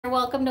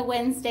Welcome to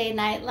Wednesday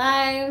Night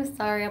Live.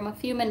 Sorry I'm a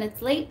few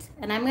minutes late,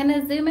 and I'm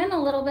gonna zoom in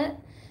a little bit.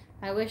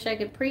 I wish I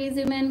could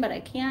pre-zoom in, but I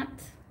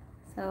can't.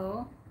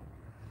 So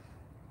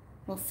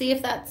we'll see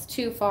if that's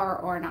too far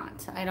or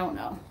not. I don't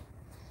know.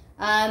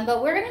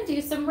 But we're gonna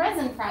do some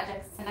resin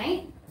projects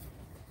tonight.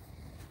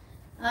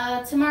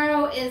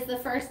 Tomorrow is the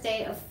first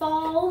day of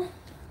fall,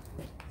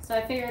 so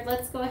I figured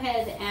let's go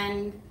ahead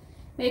and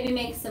maybe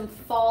make some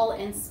fall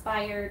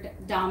inspired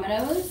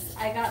dominoes.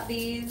 I got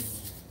these,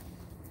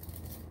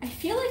 I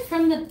feel like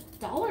from the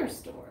dollar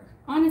store.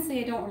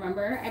 Honestly, I don't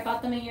remember. I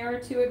bought them a year or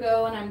two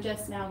ago and I'm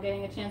just now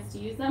getting a chance to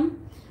use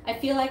them. I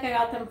feel like I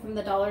got them from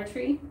the Dollar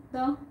Tree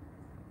though.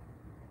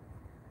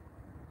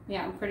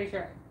 Yeah, I'm pretty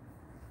sure.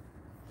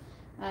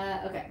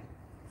 Okay,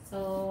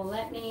 so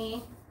let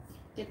me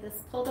get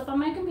this pulled up on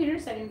my computer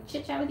so I can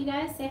chit chat with you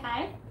guys, say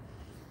hi.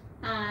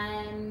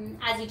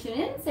 As you tune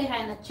in, say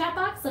hi in the chat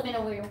box. Let me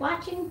know where you're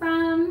watching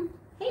from.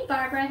 Hey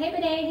Barbara, hey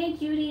Bidet, hey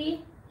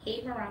Judy,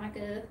 hey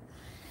Veronica.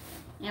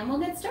 And we'll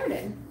get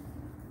started.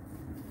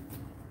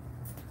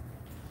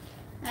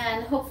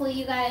 And hopefully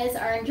you guys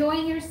are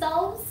enjoying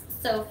yourselves,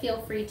 so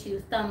feel free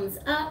to thumbs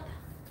up.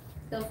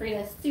 Feel free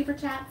to super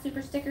chat,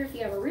 super sticker if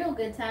you have a real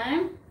good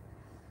time.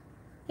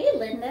 Hey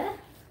Linda.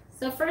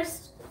 So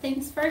first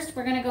things first,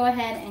 we're gonna go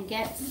ahead and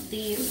get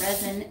the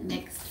resin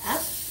mixed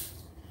up.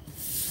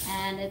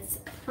 And it's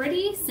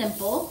pretty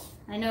simple.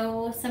 I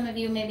know some of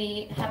you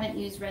maybe haven't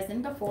used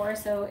resin before,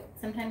 so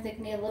sometimes it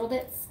can be a little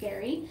bit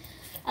scary.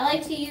 I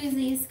like to use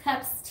these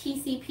cups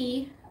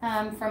TCP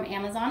from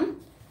Amazon,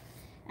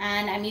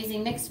 and I'm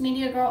using Mixed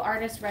Media Girl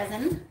Artist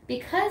Resin.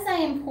 Because I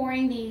am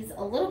pouring these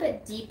a little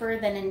bit deeper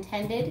than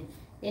intended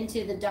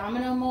into the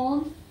domino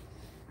mold,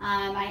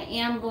 I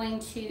am going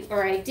to,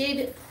 or I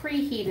did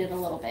preheat it a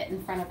little bit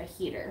in front of a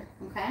heater,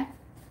 okay?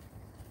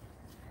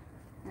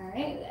 All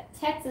right, we got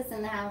Texas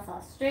in the house,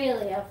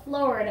 Australia,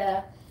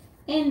 Florida,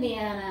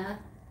 Indiana.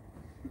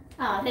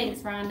 Oh,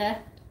 thanks, Rhonda.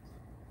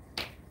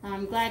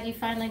 I'm glad you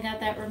finally got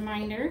that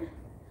reminder.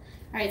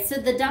 All right, so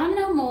the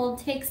domino mold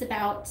takes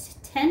about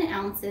 10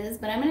 ounces,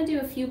 but I'm gonna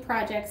do a few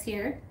projects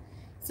here.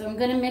 So I'm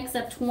gonna mix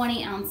up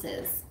 20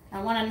 ounces.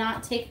 I wanna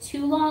not take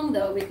too long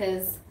though,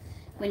 because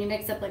when you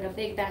mix up like a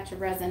big batch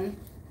of resin,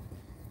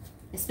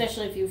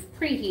 especially if you've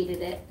preheated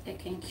it, it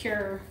can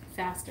cure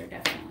faster,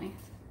 definitely.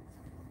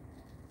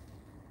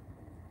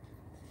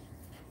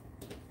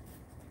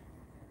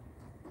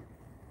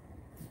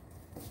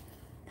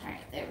 All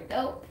right, there we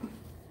go.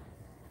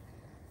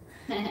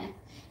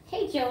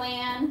 Hey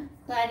Joanne,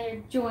 glad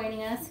you're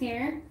joining us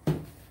here.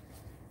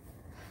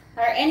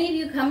 Are any of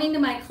you coming to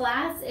my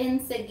class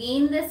in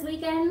Seguin this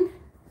weekend?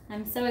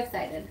 I'm so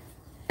excited.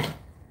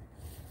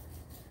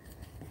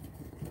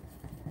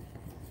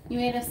 You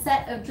made a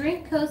set of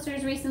drink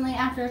coasters recently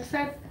after a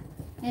trip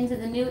into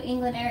the New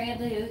England area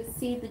to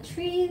see the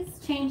trees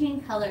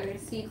changing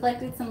colors. So you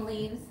collected some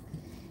leaves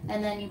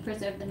and then you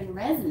preserved them in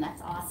resin.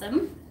 That's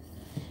awesome.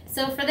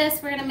 So for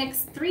this, we're gonna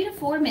mix 3 to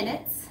 4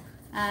 minutes.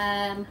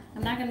 I'm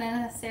not gonna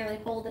necessarily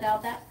hold it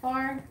out that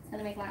far. It's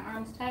gonna make my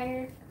arms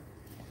tired.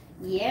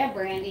 Yeah,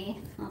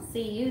 Brandy, I'll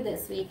see you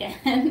this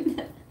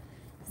weekend.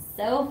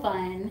 So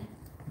fun.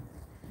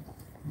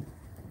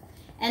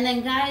 And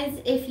then guys,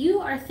 if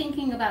you are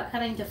thinking about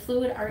coming to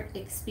Fluid Art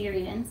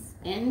Experience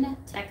in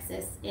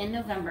Texas in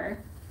November,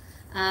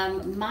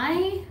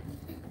 my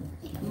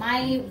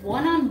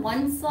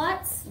one-on-one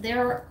slots,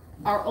 there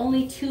are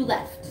only 2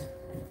 left,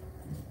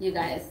 you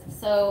guys.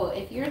 So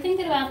if you're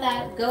thinking about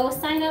that, go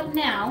sign up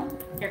now.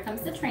 Here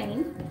comes the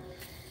training.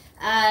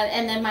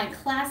 And then my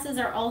classes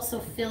are also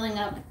filling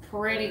up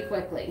pretty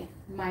quickly,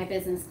 my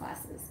business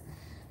classes.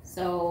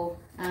 So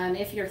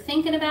if you're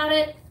thinking about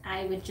it,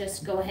 I would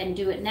just go ahead and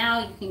do it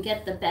now. You can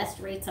get the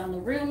best rates on the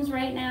rooms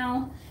right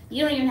now.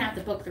 You don't even have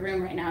to book the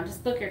room right now,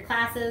 just book your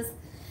classes.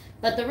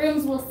 But the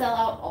rooms will sell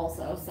out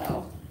also, so.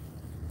 All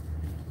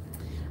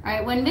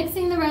right, when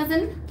mixing the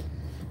resin,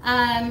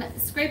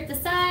 scrape the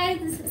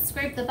sides,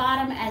 scrape the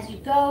bottom as you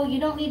go. You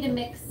don't need to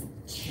mix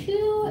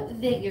too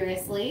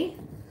vigorously.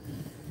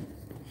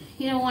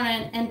 You don't want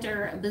to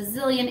enter a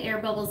bazillion air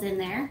bubbles in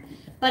there.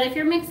 But if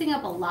you're mixing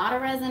up a lot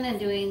of resin and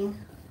doing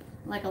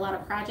like a lot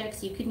of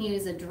projects, you can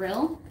use a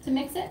drill to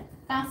mix it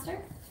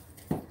faster.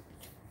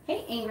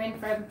 Hey, Ingrid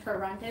from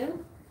Toronto.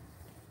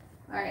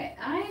 All right,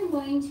 I'm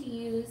going to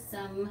use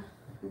some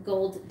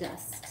gold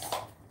dust,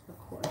 of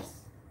course.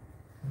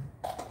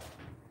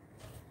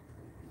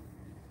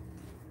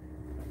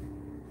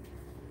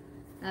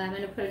 I'm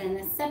going to put it in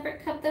a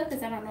separate cup though,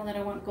 because I don't know that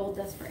I want gold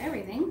dust for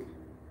everything.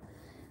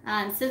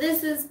 So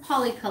this is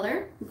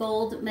Polycolor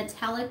Gold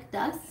Metallic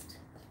Dust.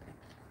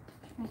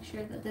 Make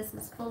sure that this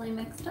is fully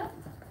mixed up.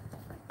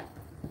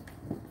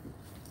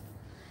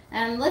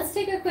 And let's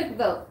take a quick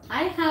vote.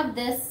 I have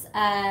this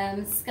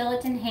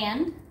skeleton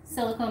hand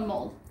silicone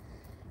mold.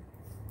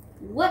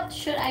 What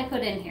should I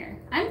put in here?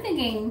 I'm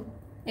thinking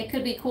it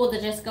could be cool to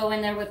just go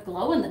in there with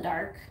glow in the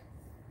dark.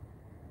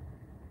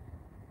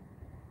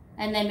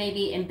 And then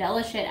maybe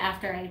embellish it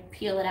after I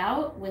peel it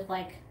out with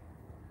like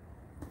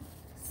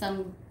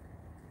some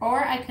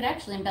Or I could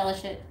actually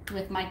embellish it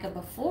with mica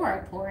before I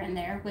pour in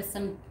there with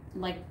some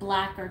like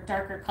black or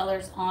darker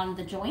colors on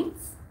the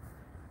joints.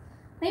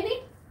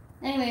 Maybe?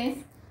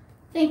 Anyways,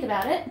 think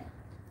about it.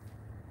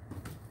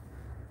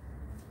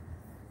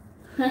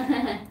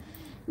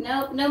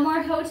 Nope, no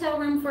more hotel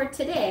room for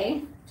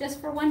today. Just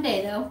for one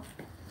day though.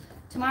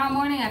 Tomorrow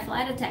morning I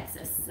fly to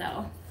Texas, so.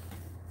 All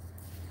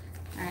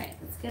right,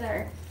 let's get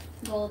our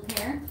gold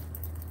here.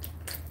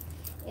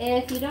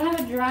 If you don't have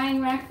a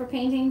drying rack for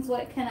paintings,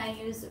 what can I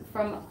use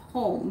from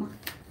home?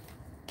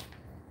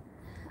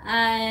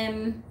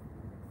 I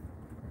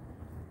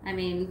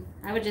mean,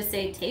 I would just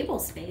say table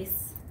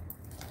space.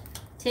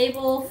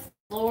 Table,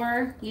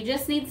 floor, you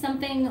just need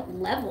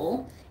something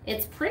level.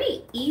 It's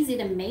pretty easy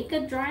to make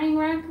a drying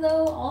rack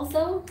though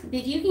also.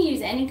 But you can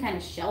use any kind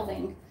of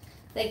shelving.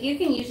 Like you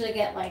can usually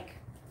get like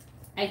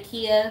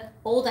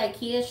old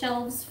IKEA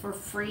shelves for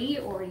free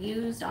or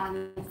used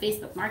on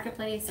Facebook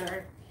Marketplace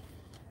or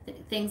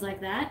things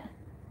like that.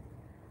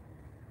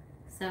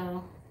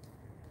 So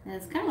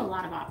there's kind of a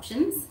lot of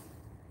options.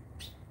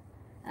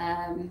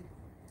 A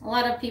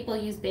lot of people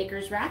use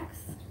baker's racks.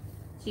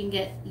 So you can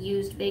get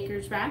used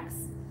baker's racks.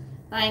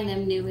 Buying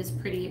them new is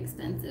pretty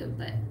expensive,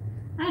 but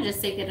I just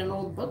say get an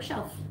old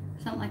bookshelf,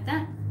 something like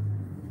that.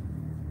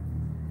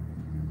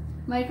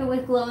 Mica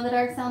with glow in the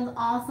dark sounds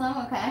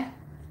awesome. Okay.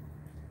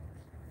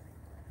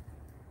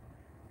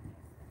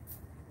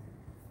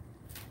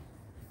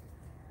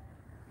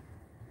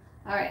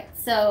 All right,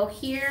 so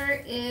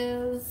here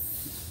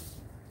is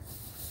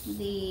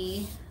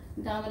the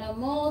domino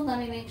mold. Let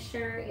me make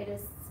sure it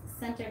is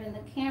centered in the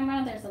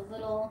camera. There's a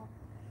little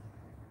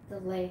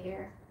delay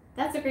here.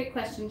 That's a great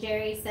question.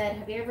 Jerry said,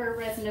 have you ever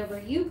resined over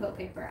Yupo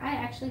paper? I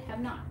actually have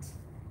not.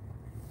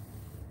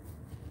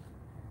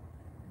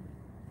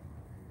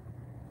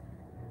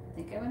 I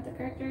think I went the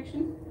correct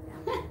direction.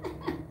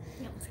 Yeah,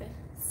 that's good.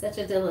 Such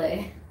a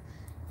delay.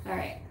 All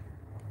right.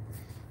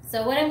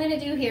 So what I'm going to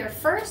do here,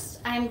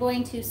 first I'm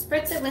going to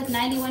spritz it with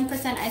 91%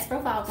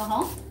 isopropyl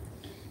alcohol.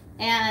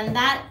 And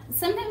that,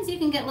 sometimes you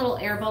can get little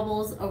air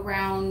bubbles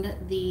around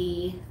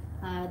the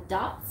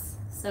dots.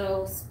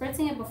 So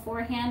spritzing it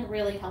beforehand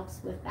really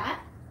helps with that.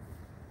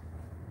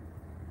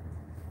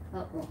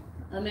 Uh-oh.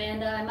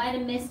 Amanda, I might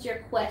have missed your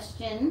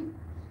question.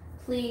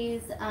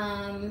 Please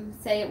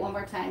say it one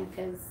more time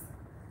because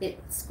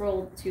it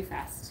scrolled too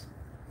fast.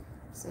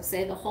 So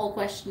say the whole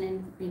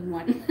question in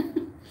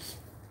one.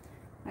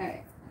 All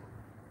right.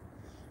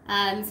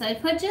 So I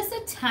put just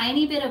a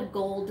tiny bit of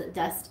gold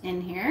dust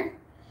in here.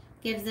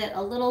 Gives it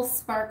a little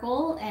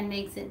sparkle and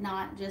makes it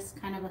not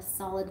just kind of a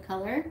solid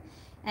color.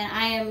 And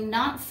I am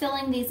not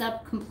filling these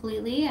up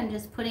completely. I'm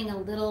just putting a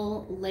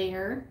little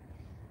layer,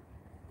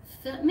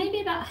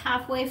 maybe about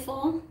halfway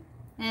full,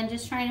 and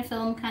just trying to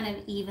fill them kind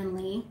of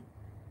evenly.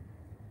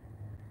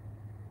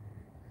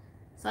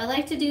 So I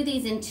like to do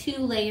these in 2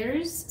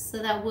 layers so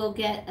that we'll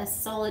get a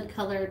solid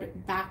colored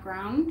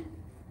background.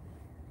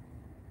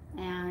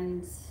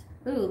 And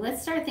ooh,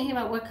 let's start thinking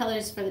about what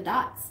colors for the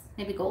dots.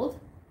 Maybe gold?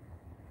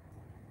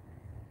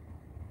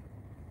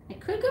 I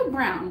could go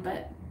brown,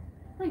 but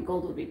I think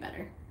gold would be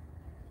better.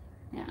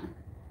 Yeah.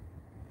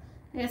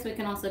 I guess we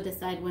can also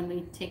decide when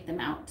we take them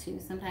out too.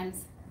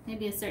 Sometimes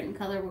maybe a certain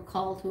color will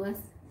call to us,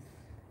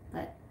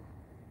 but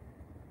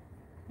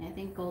yeah, I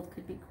think gold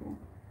could be cool.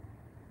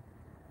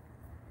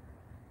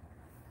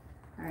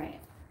 All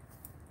right.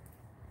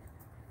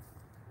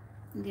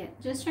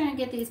 Just trying to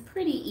get these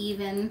pretty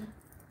even.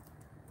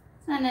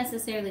 It's not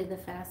necessarily the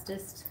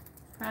fastest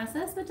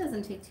process, but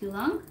doesn't take too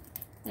long.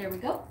 There we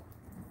go.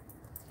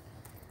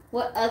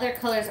 What other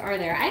colors are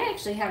there? I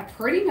actually have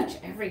pretty much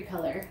every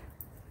color.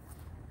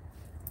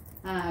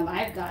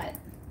 I've got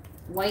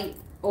white,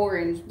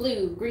 orange,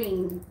 blue,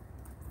 green,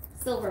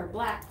 silver,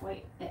 black,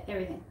 white,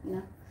 everything, you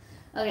know.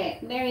 Okay,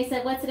 Mary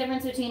said, what's the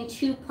difference between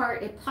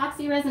 2-part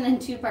epoxy resin and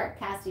 2-part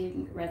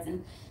casting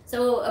resin?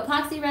 So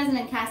epoxy resin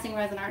and casting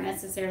resin aren't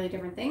necessarily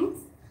different things.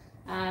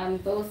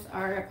 Both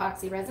are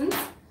epoxy resins.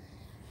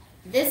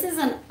 This is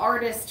an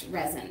artist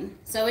resin.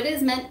 So it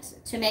is meant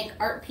to make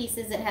art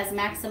pieces. It has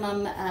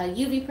maximum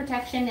UV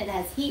protection. It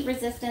has heat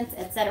resistance,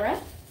 etc.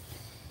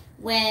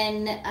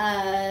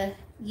 When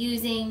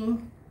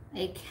using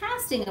a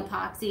casting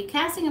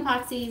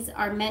epoxies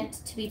are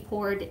meant to be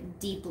poured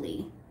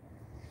deeply.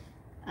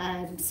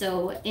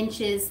 So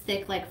inches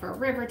thick, like for a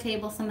river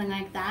table, something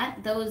like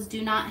that. Those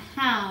do not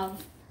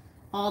have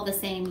all the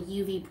same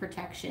UV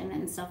protection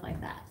and stuff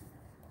like that.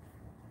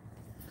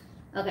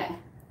 Okay.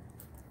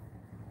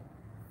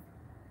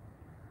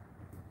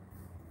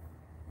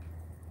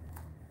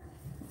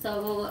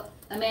 So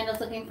Amanda's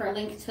looking for a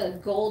link to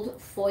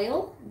gold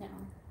foil. No,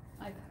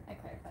 I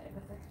clarified it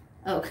with her.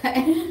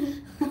 Okay.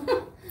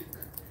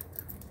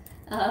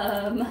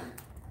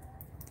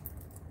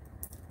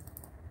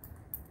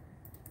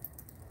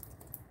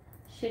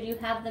 Should you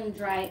have them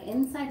dry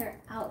inside or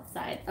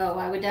outside? Oh,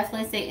 I would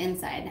definitely say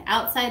inside.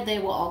 Outside, they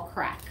will all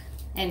crack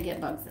and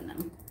get bugs in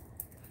them.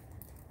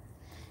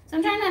 So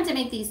I'm trying not to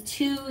make these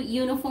too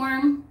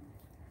uniform,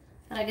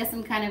 but I guess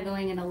I'm kind of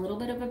going in a little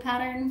bit of a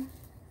pattern.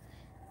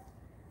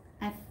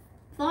 I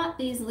thought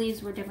these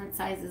leaves were different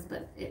sizes,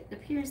 but it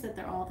appears that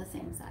they're all the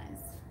same size.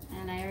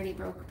 And I already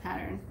broke a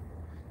pattern.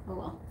 Oh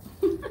well.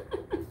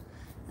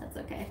 That's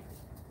okay.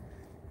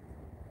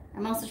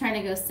 I'm also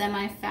trying to go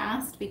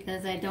semi-fast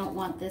because I don't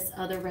want this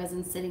other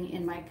resin sitting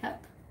in my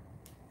cup.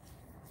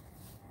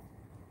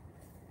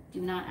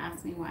 Do not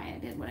ask me why I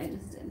did what I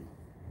just did.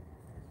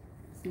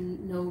 There's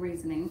no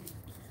reasoning.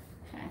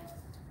 Okay.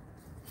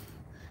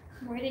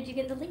 Where did you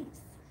get the leaves?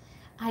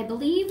 I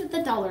believe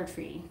the Dollar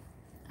Tree.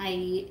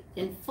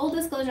 In full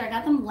disclosure, I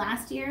got them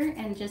last year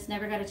and just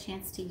never got a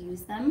chance to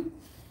use them.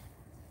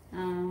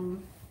 I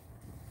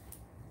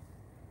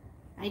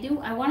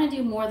want to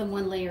do more than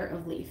one layer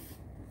of leaf.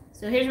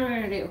 So here's what we're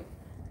going to do.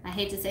 I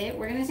hate to say it,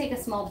 we're going to take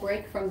a small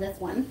break from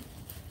this one.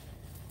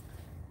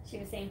 She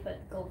was saying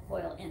put gold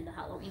foil in the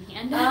Halloween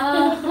hand.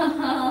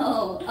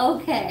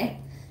 Oh, okay.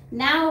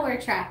 Now we're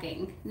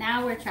tracking.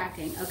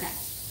 Okay.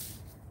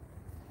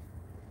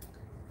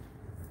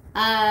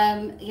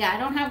 Yeah, I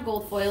don't have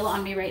gold foil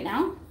on me right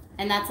now,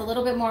 and that's a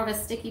little bit more of a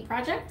sticky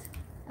project.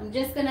 I'm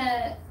just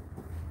gonna,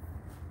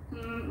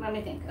 let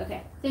me think.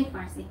 Okay, think,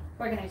 Marcy.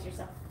 Organize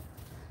yourself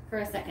for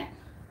a second.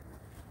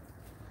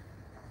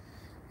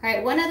 All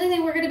right, one other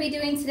thing we're gonna be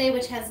doing today,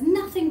 which has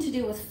nothing to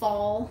do with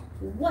fall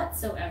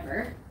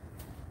whatsoever,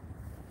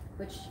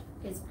 which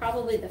is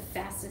probably the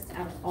fastest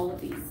out of all of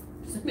these.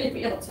 So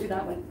maybe I'll do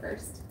that one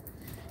first.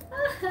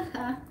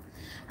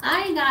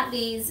 I got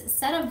these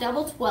set of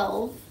double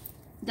 12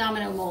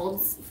 domino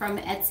molds from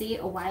Etsy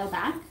a while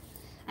back.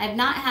 I've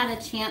not had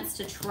a chance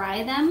to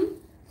try them.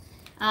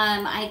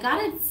 I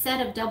got a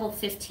set of double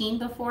 15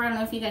 before. I don't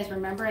know if you guys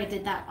remember, I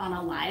did that on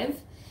a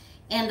live.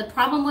 And the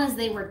problem was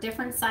they were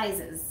different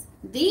sizes.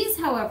 These,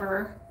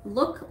 however,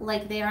 look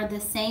like they are the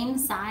same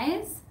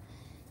size.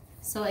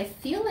 So I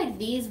feel like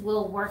these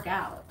will work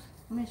out.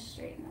 Let me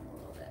straighten them a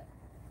little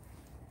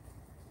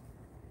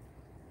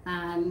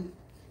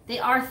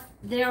bit.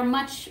 They are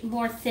much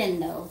more thin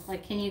though.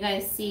 Like, can you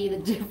guys see the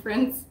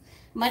difference?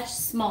 Much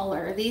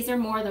smaller. These are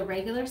more the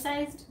regular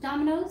sized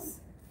dominoes.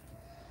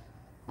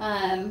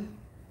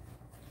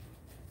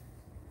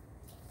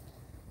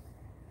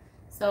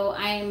 So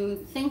I'm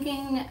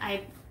thinking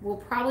I will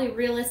probably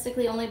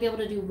realistically only be able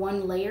to do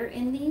one layer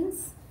in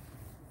these.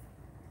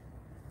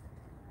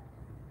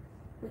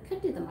 We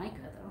could do the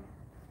mica though.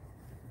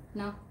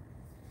 No?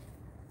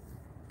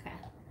 Okay.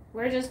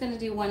 We're just gonna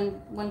do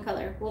one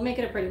color. We'll make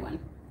it a pretty one.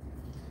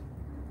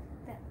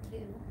 That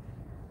blue.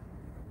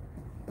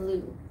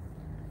 Blue.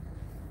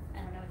 I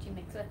don't know what you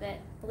mix with it.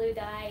 Blue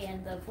dye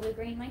and the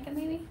blue-green mica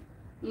maybe?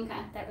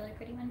 Okay. That really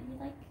pretty one that you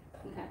like?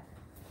 Okay.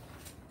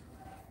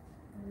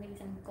 Maybe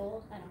some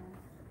gold? I don't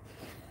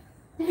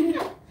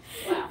know.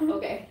 Wow,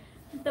 okay.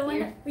 The one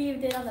that you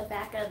did on the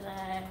back of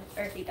the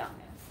earthy dominoes.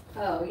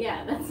 Oh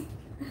yeah, that's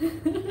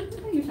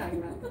what are you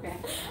talking about? Okay.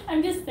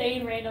 I'm just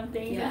saying random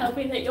things Yeah. and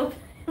hoping that you'll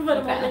put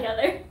them all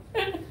together.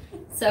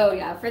 So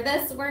yeah, for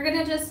this we're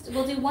gonna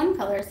we'll do one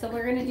color. So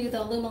we're gonna do the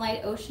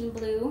Lumelite Ocean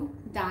Blue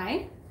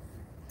dye.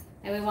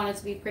 And we want it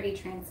to be pretty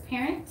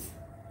transparent.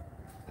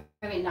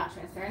 I mean, not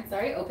transparent,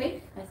 sorry,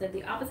 opaque. I said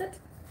the opposite.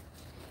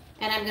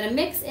 And I'm gonna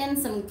mix in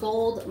some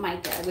gold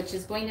mica, which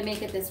is going to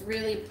make it this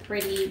really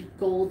pretty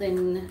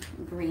golden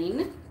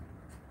green.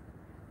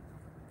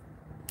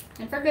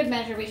 And for good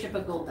measure, we should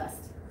put gold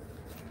dust.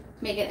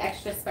 Make it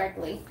extra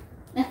sparkly.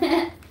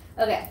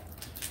 Okay.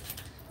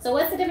 So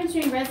what's the difference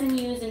between resin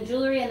used in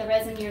jewelry and the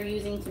resin you're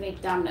using to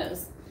make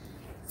dominoes?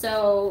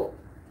 So,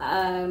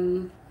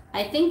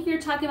 I think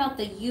you're talking about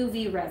the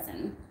UV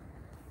resin.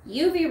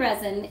 UV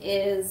resin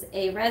is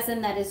a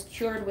resin that is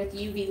cured with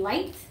UV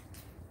light.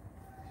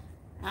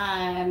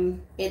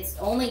 It's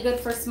only good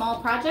for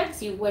small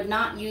projects. You would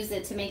not use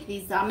it to make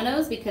these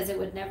dominoes because it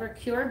would never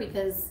cure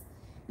because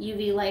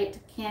UV light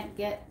can't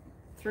get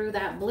through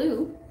that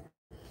blue.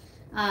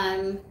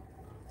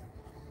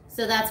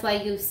 So that's why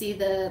you see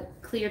the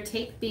clear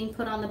tape being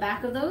put on the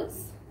back of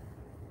those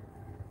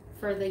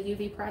for the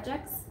UV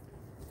projects.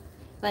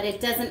 But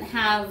it doesn't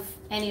have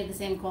any of the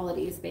same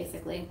qualities,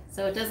 basically.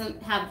 So it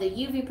doesn't have the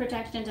UV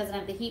protection, doesn't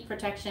have the heat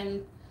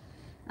protection.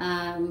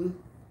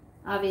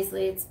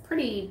 Obviously, it's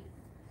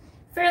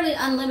fairly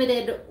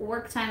unlimited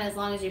work time as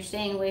long as you're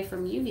staying away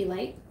from UV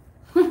light.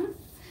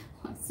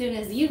 As soon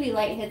as UV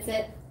light hits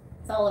it,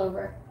 it's all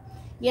over.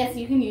 Yes,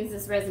 you can use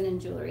this resin in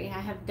jewelry. I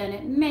have done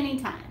it many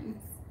times.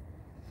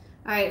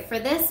 All right, for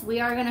this, we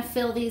are gonna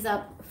fill these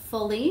up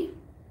fully.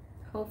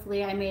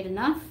 Hopefully I made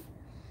enough.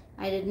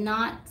 I did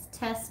not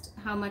test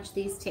how much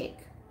these take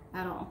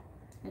at all.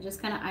 I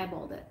just kind of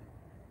eyeballed it.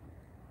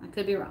 I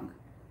could be wrong.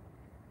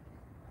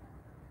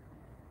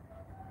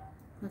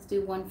 Let's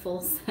do one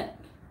full set,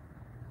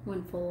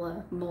 one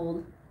full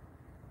mold.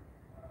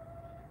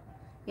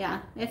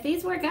 Yeah, if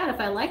these work out, if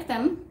I like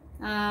them,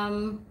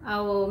 I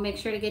will make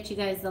sure to get you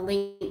guys the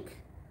link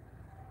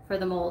for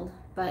the mold.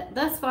 But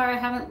thus far, I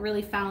haven't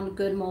really found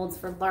good molds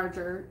for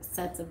larger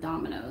sets of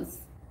dominoes.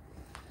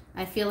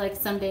 I feel like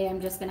someday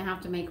I'm just gonna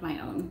have to make my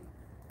own.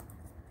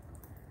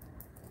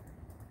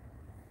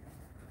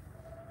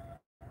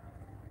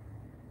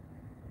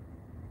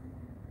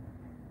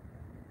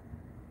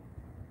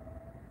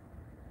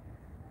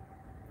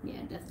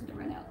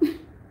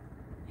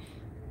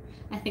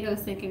 think I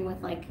was thinking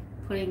with like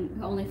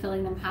only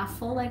filling them half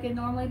full like I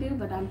normally do,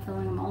 but I'm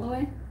filling them all the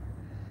way.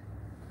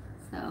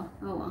 So,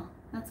 oh well,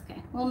 that's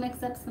okay. We'll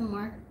mix up some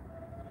more.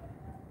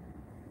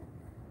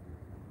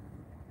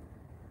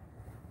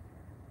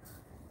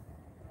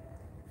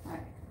 All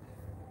right.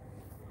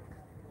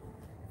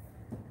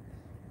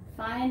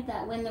 Find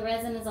that when the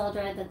resin is all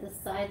dry, that the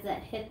sides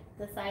that hit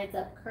the sides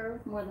up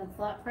curve more than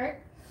flat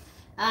part.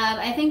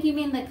 I think you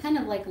mean the kind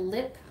of like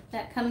lip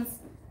that comes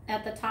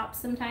at the top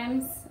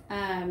sometimes.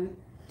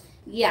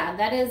 Yeah,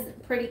 that is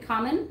pretty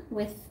common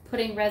with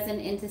putting resin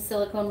into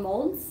silicone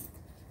molds.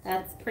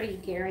 That's pretty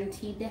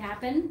guaranteed to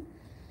happen.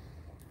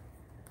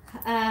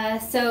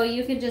 So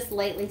you can just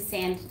lightly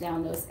sand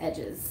down those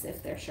edges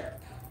if they're sharp.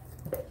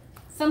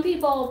 Some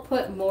people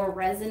put more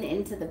resin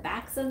into the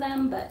backs of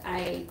them, but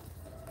I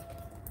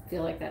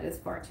feel like that is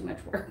far too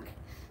much work.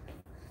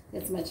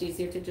 It's much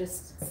easier to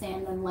just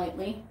sand them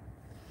lightly.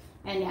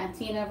 And yeah,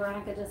 Tina,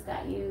 Veronica just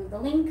got you the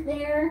link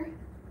there.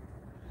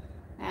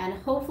 And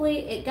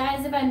hopefully,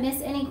 guys, if I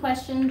miss any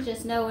questions,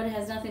 just know it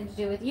has nothing to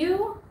do with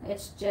you.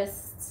 It's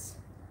just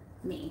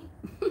me.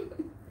 Oh,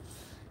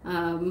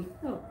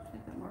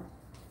 I've got more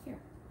here.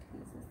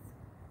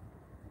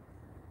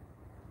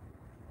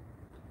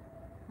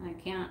 I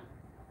can't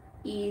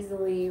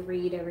easily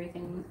read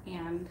everything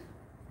and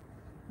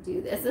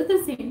do this at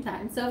the same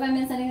time. So if I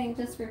miss anything,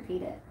 just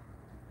repeat it.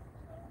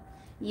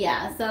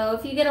 Yeah, so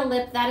if you get a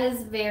lip, that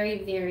is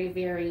very, very,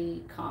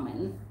 very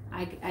common.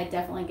 I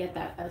definitely get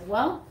that as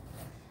well.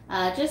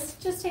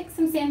 Just take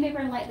some sandpaper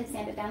and lightly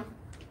sand it down.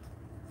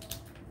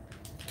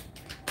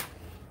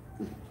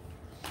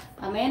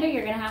 Amanda,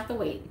 you're gonna have to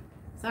wait.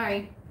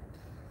 Sorry.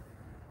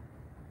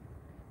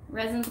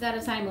 Resin's got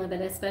a time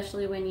limit,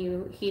 especially when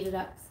you heat it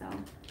up, so.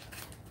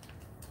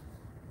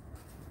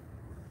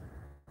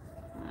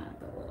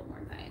 Put a little more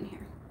dye in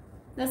here.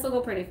 This will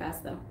go pretty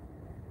fast though.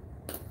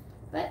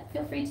 But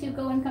feel free to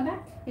go and come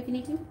back if you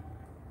need to.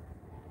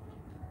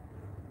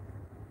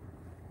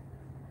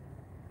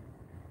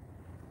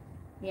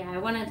 Yeah, I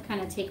want to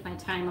kind of take my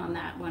time on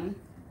that one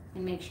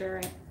and make sure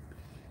I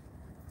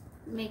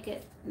make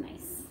it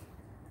nice.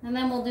 And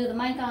then we'll do the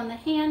mica on the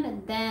hand,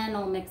 and then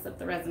I'll mix up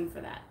the resin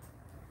for that.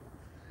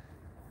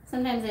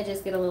 Sometimes I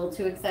just get a little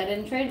too excited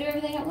and try to do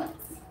everything at once.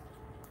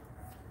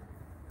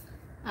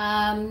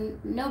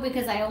 No,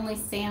 because I only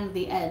sand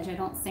the edge. I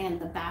don't sand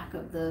the back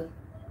of the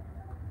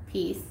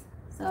piece.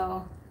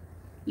 So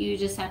you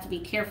just have to be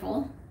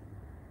careful.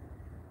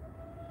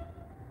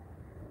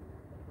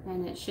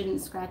 And it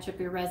shouldn't scratch up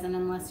your resin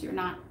unless you're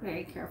not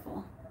very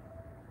careful.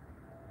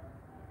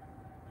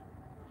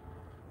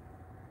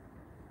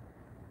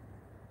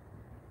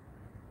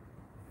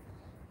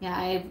 Yeah,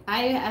 I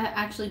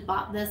actually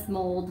bought this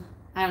mold,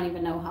 I don't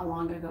even know how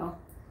long ago.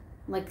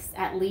 Like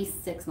at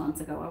least 6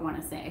 months ago, I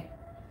want to say.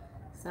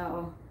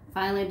 So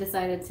finally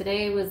decided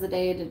today was the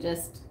day to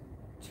just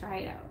try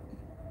it out.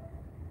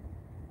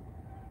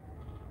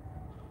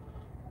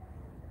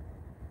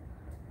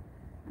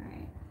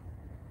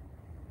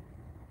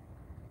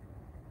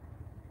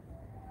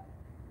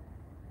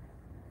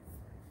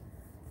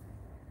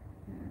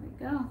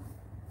 Go.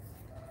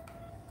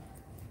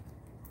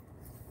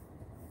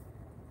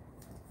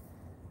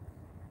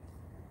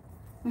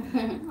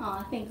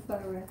 Aw, thanks,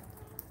 Barbara.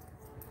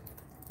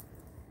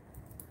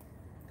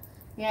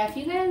 Yeah, if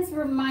you guys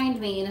remind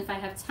me, and if I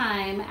have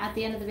time, at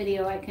the end of the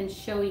video, I can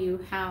show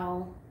you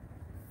how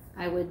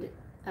I would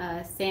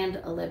sand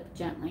a lip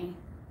gently.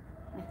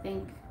 I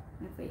think,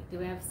 wait, do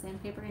we have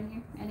sandpaper in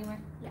here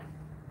anywhere? Yeah,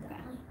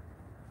 definitely.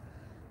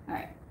 All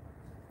right.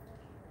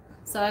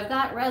 So I've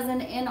got resin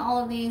in all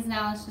of these.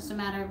 Now it's just a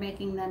matter of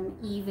making them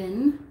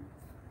even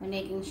and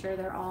making sure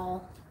they're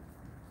all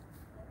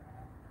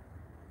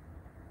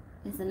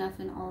is enough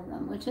in all of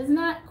them, which is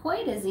not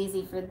quite as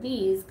easy for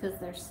these because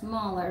they're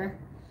smaller.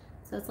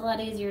 So it's a lot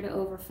easier to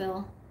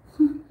overfill.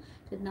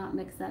 Did not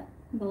mix that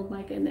mold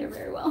mica in there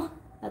very well.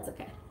 That's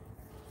okay.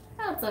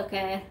 That's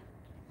okay.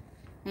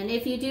 And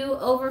if you do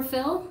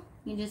overfill,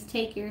 you just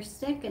take your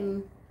stick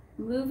and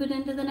move it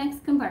into the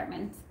next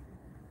compartment.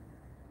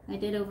 I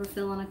did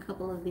overfill on a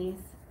couple of these.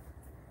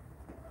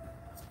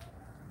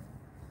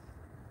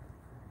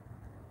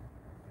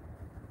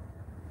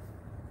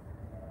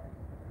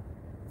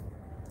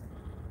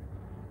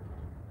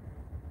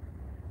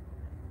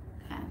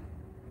 Okay.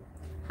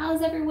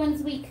 How's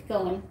everyone's week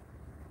going?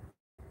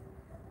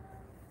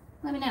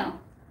 Let me know.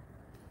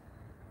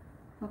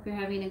 Hope you're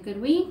having a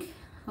good week.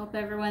 Hope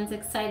everyone's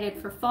excited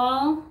for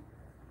fall.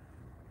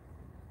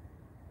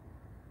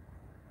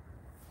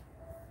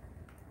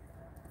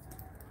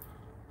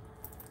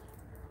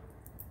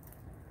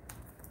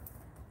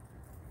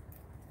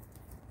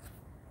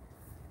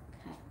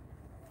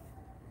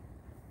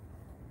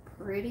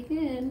 Pretty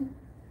good.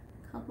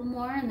 A couple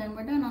more and then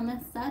we're done on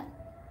this set.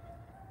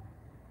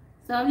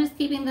 So I'm just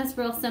keeping this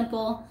real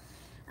simple.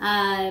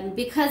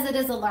 Because it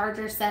is a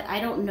larger set, I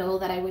don't know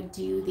that I would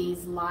do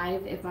these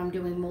live if I'm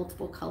doing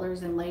multiple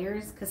colors and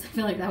layers because I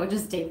feel like that would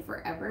just take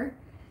forever.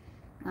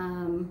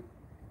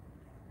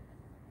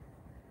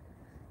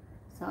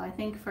 So So I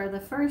think for the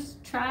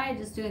first try,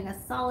 just doing a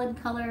solid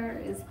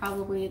color is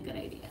probably a good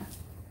idea.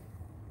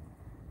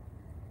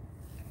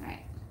 All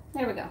right,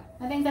 there we go.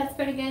 I think that's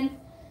pretty good.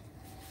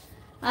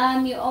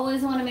 You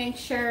always want to make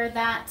sure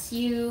that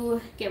you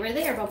get rid of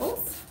the air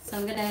bubbles. So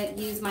I'm gonna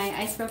use my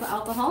isopropyl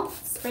alcohol,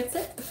 spritz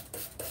it,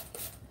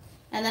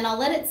 and then I'll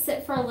let it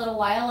sit for a little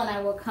while and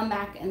I will come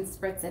back and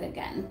spritz it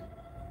again.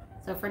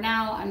 So for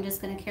now, I'm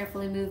just gonna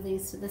carefully move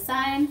these to the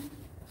side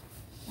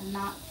and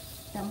not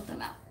dump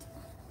them out.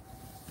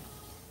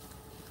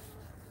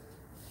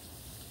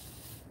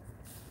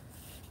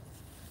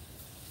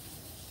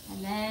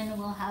 And then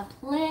we'll have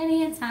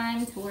plenty of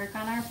time to work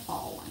on our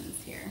fall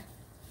ones here.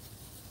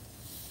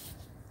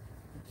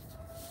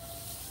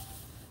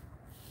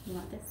 You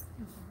want this?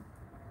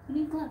 You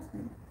need gloves,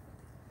 baby.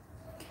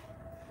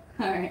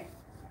 All right.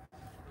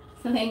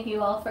 So thank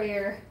you all for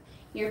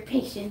your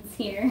patience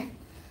here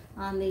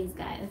on these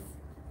guys.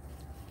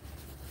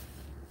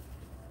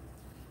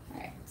 All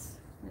right,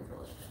 move a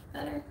little bit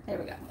better. There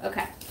we go.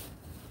 Okay.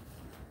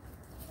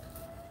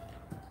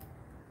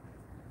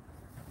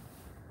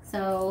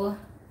 So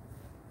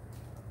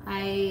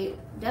I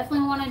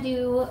definitely want to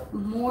do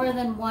more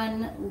than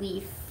one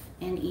leaf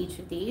in each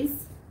of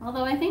these.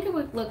 Although I think it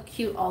would look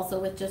cute also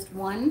with just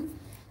one.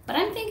 But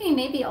I'm thinking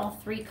maybe all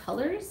 3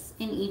 colors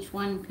in each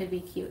one could be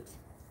cute.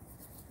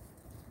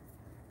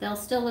 They'll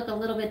still look a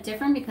little bit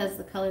different because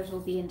the colors will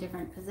be in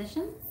different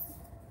positions,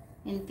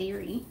 in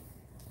theory.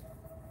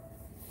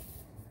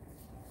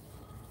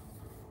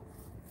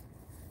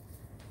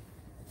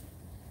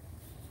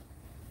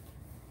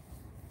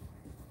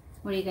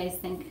 What do you guys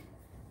think?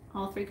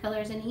 All 3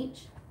 colors in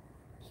each?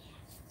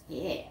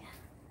 Yeah.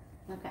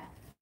 Okay.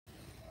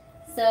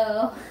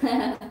 So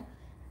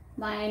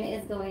mine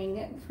is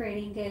going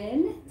pretty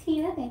good.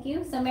 Tina, thank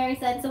you. So Mary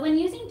said, so when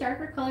using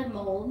darker colored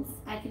molds,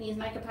 I can use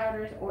mica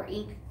powders or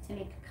ink to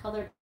make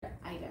colored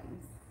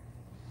items.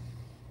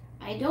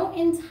 I don't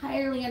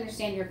entirely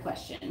understand your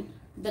question.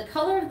 The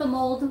color of the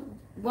mold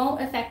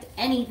won't affect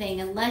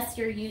anything unless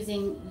you're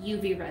using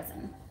UV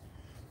resin,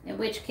 in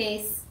which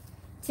case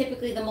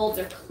typically the molds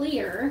are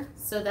clear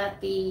so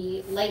that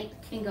the light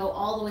can go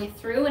all the way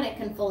through and it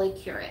can fully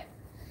cure it.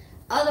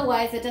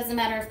 Otherwise, it doesn't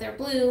matter if they're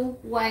blue,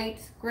 white,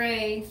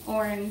 gray,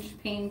 orange,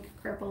 pink,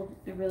 purple,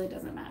 it really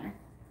doesn't matter.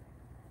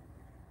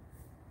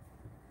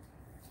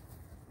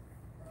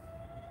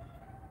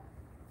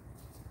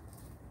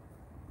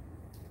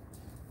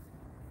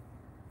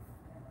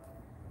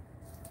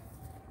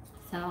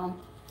 So,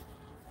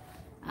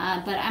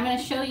 but I'm going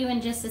to show you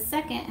in just a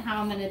second how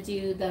I'm going to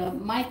do the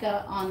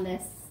mica on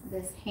this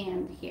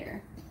hand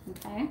here,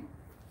 okay?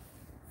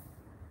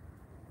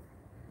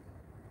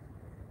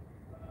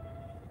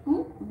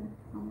 Ooh,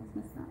 almost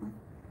missed that one.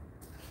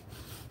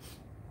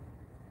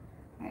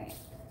 All right.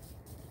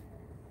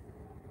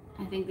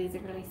 I think these are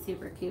going to be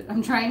super cute.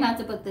 I'm trying not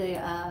to put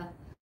the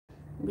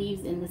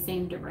leaves in the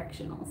same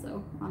direction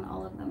also on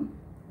all of them.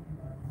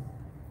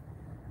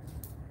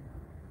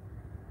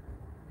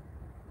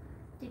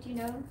 Did you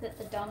know that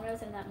the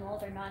dominoes in that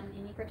mold are not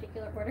in any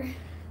particular order?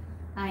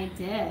 I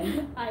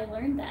did. I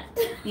learned that.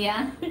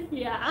 Yeah?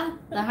 Yeah.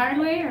 The hard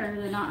way or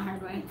the not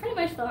hard way? Pretty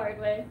much the hard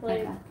way.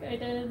 Like, okay. I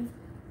did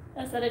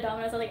a set of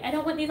dominoes. I was like, I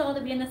don't want these all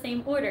to be in the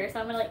same order, so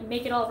I'm gonna like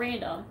make it all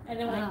random. And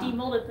then when I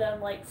demolded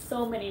them, like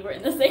so many were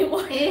in the same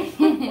order. Like,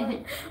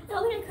 I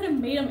don't think I could have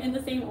made them in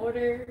the same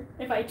order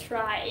if I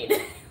tried.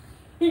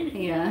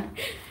 Yeah.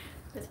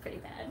 It's pretty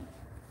bad.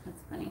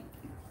 That's funny.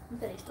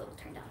 But they still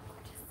turned out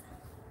gorgeous.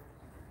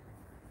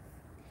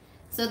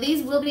 So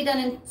these will be done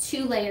in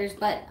 2 layers,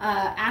 but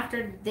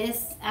after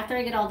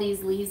I get all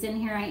these leaves in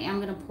here, I am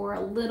going to pour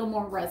a little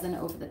more resin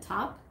over the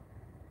top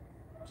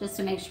just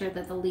to make sure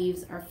that the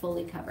leaves are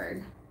fully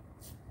covered.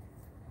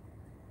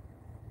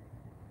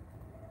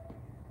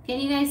 Can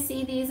you guys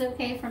see these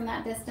okay from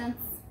that distance?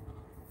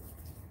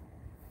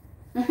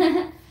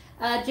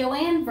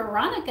 Joanne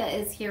Veronica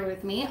is here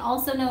with me,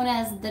 also known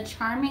as the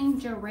Charming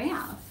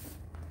Giraffe.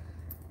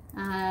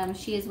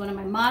 She is one of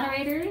my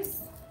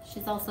moderators.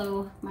 She's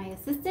also my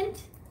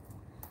assistant.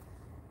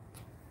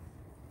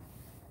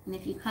 And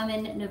if you come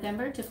in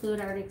November to Fluid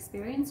Art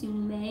Experience, you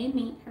may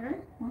meet her.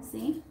 We'll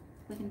see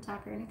if we can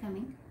talk her into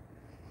coming.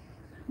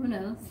 Who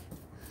knows?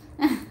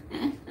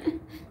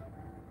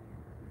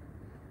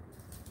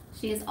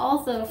 She is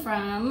also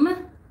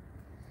from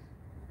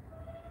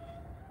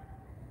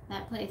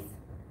that place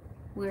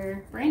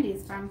where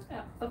Brandy's from.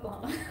 Oh,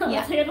 Oklahoma.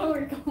 Yeah. I don't know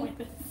where you're going with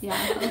this.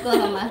 Yeah,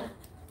 Oklahoma.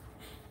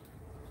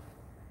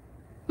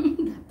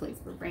 That place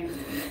where Brandy's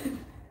from.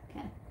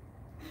 Okay.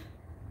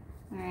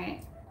 All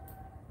right.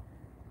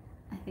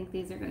 I think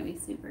these are going to be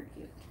super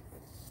cute.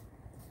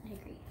 I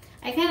agree.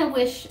 I kind of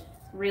wish,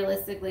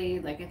 realistically,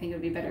 like I think it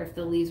would be better if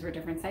the leaves were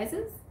different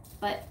sizes,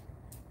 but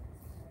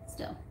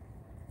still,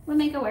 we'll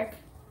make it work.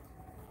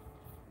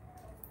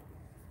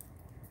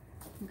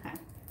 Okay.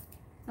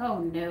 Oh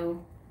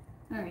no.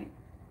 All right.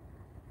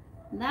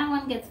 That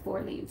one gets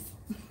 4 leaves.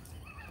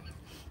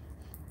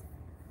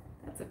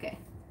 That's okay.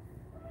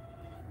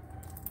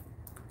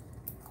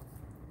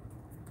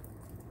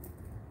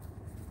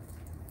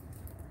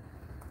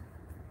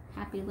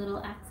 happy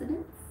little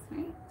accidents,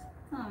 right?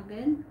 Oh,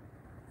 good.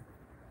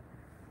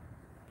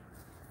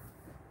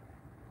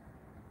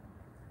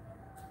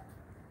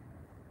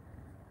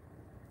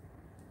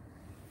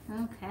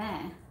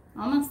 Okay,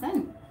 almost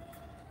done.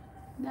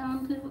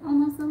 Down to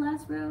almost the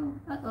last row.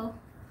 Uh-oh.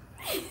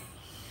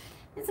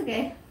 It's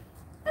okay.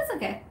 It's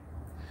okay.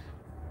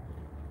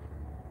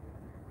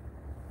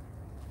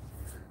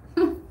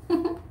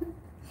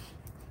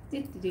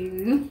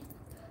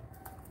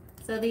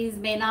 So these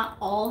may not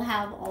all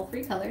have all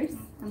 3 colors.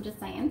 I'm just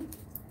saying.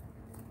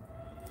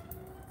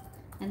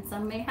 And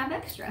some may have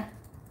extra.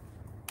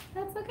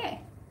 That's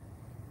okay.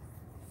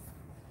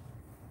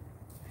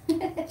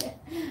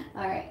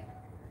 All right.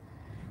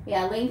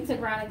 Yeah, link to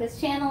Veronica's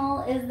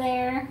channel is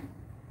there.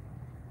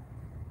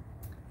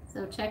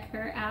 So check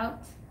her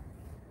out.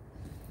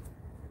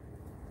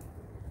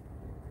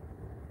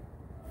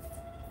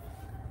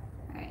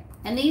 All right.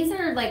 And these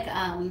are like,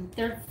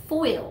 they're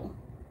foil,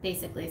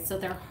 basically. So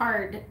they're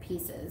hard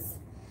pieces.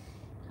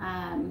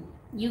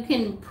 You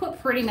can put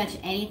pretty much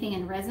anything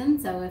in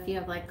resin. So if you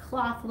have like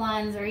cloth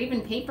ones or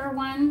even paper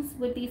ones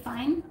would be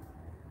fine.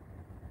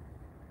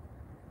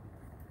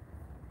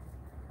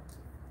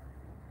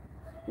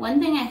 One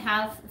thing I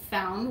have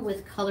found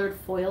with colored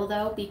foil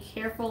though, be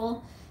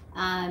careful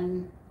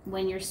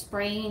when you're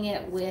spraying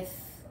it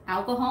with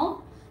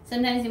alcohol.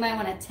 Sometimes you might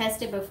want to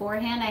test it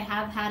beforehand. I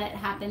have had it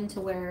happen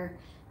to where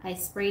I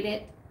sprayed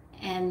it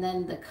and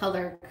then the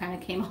color kind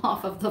of came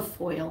off of the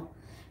foil.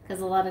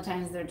 Because a lot of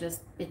times they're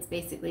just, it's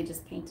basically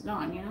just painted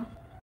on, you know?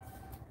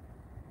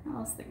 How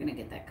else they're gonna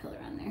get that color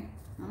on there?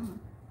 I don't know.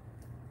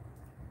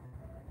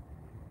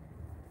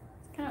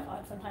 It's kind of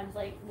odd sometimes,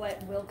 like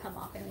what will come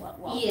off and what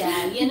won't.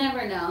 Yeah, you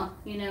never know.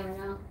 You never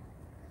know.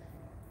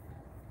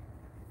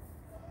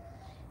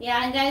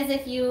 Yeah, and guys,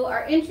 if you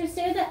are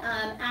interested,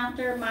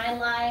 after my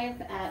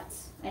live at,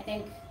 I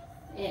think,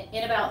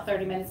 in about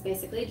 30 minutes,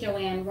 basically,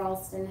 Joanne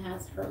Ralston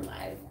has her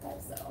live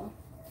also.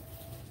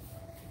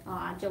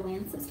 Aw,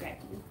 Joanne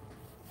subscribed to me.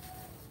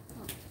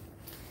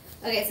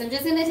 Okay, so I'm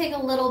just gonna take a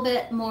little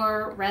bit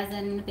more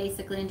resin,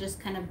 basically, and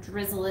just kind of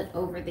drizzle it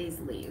over these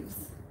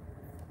leaves.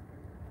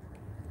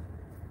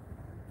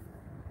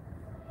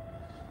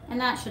 And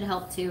that should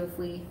help too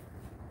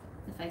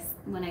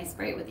when I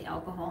spray it with the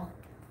alcohol.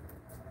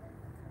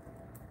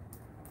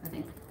 I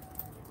think.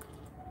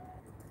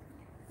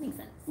 Makes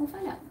sense. We'll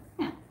find out.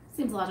 Yeah,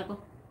 seems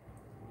logical.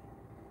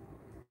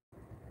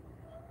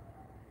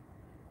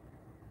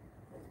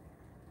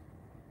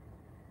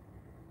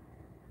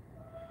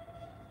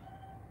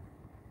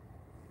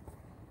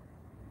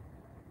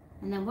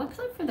 And then what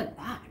color for the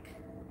back?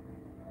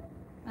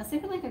 I was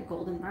thinking like a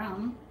golden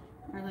brown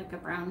or like a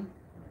brown,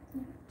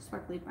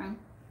 sparkly brown.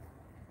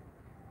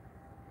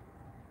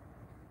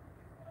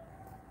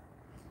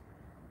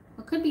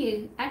 It could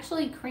be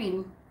actually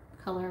cream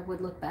color would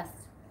look best.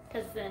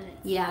 Because then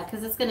it's... Yeah,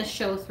 because it's going to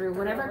show through.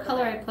 Whatever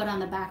color I put on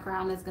the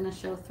background is going to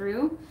show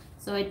through.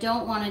 So I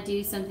don't want to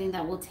do something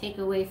that will take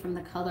away from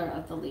the color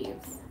of the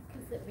leaves.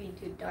 Because it being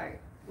too dark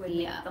would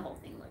make the whole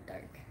thing look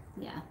dark.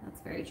 Yeah,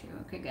 that's very true.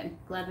 Okay, good.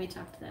 Glad we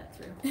talked that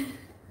through.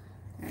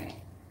 All right.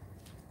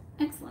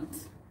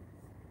 Excellent.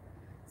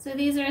 So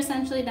these are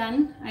essentially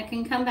done. I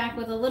can come back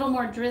with a little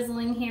more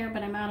drizzling here,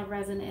 but I'm out of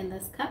resin in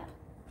this cup.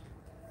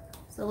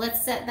 So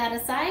let's set that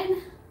aside.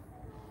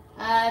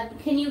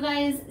 Can you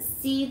guys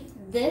see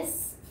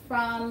this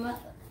from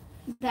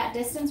that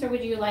distance, or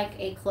would you like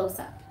a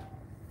close-up?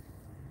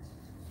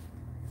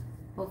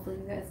 Hopefully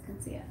you guys can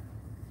see it.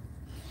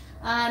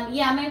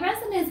 Yeah, my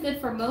resin is good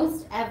for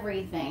most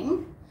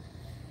everything.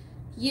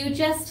 You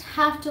just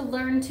have to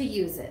learn to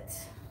use it.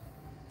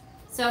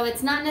 So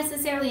it's not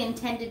necessarily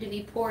intended to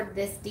be poured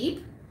this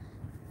deep,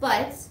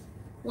 but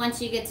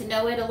once you get to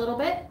know it a little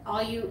bit,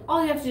 all you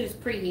have to do is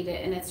preheat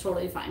it and it's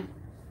totally fine.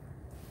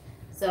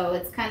 So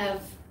it's kind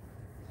of,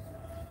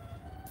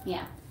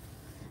 yeah.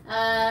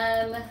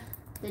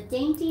 The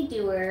Dainty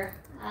Doer.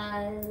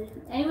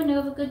 Anyone know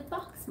of a good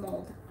box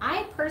mold?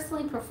 I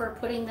personally prefer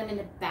putting them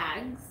into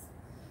bags,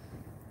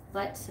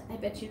 but I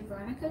bet you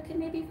Veronica could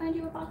maybe find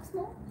you a box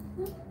mold.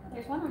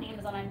 There's one on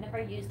Amazon. I've never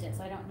used it,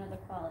 so I don't know the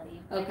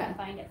quality. Okay. I can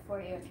find it for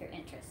you if you're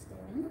interested.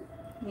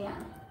 Yeah.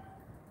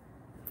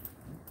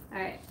 All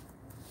right.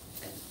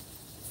 Good.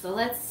 So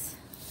that's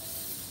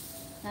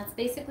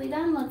basically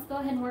done. Let's go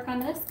ahead and work on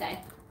this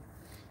guy.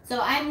 So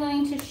I'm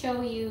going to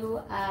show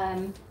you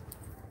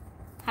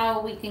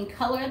how we can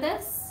color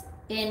this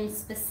in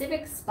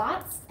specific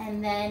spots,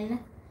 and then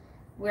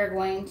we're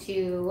going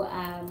to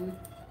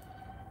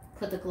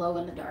put the glow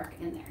in the dark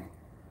in there.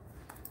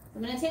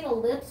 I'm going to take a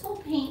little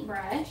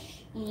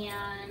paintbrush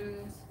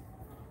and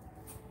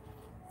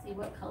see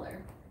what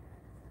color.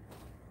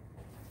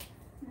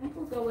 I think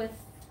we'll go with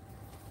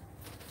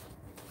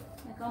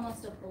like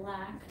almost a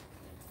black.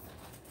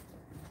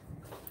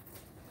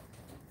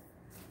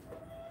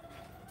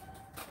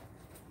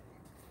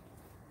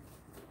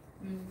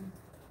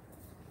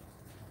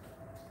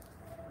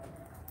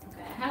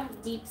 Okay, I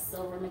have deep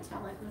silver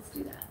metallic. Let's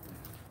do that.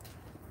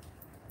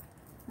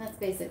 That's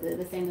basically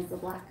the same as the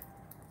black.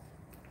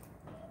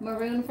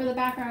 Maroon for the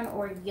background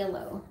or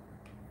yellow.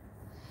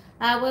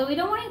 Well, we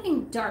don't want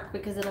anything dark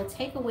because it'll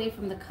take away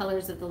from the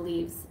colors of the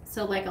leaves.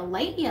 So like a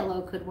light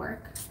yellow could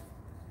work.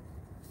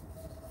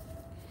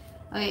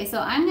 Okay, so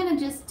I'm gonna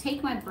just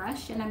take my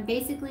brush and I'm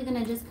basically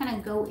gonna just kind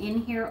of go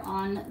in here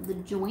on the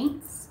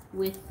joints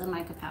with the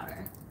mica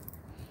powder.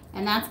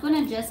 And that's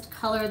gonna just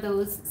color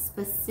those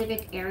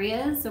specific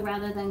areas. So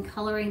rather than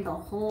coloring the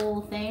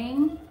whole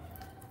thing,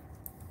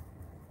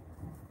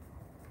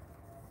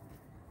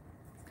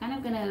 it's kind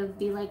of gonna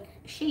be like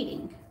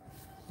shading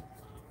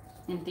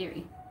in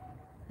theory.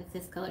 If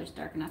this color is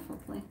dark enough,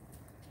 hopefully.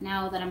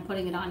 Now that I'm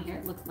putting it on here,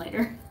 it looks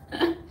lighter.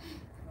 But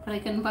I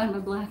couldn't find my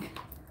black.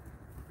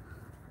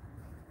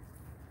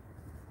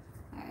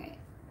 Alright,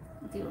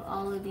 do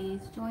all of these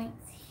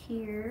joints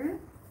here.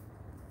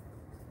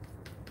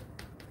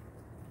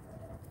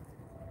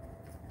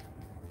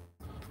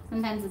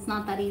 Sometimes it's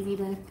not that easy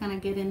to kind of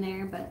get in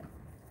there, but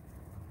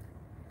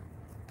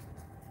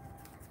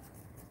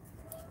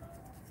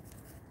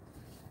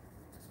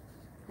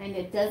and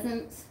it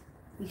doesn't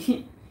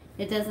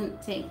it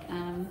doesn't take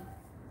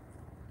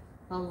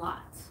a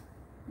lot.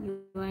 You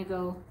want to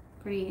go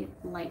pretty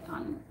light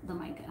on the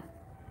mica.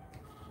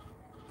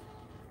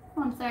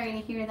 Oh, I'm sorry to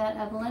hear that,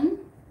 Evelyn.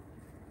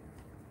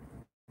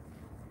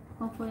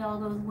 Hopefully all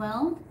goes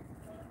well.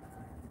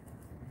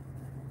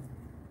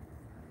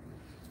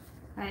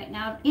 All right,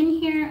 now in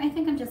here, I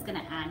think I'm just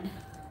gonna add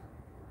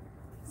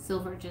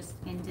silver just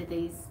into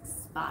these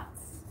spots.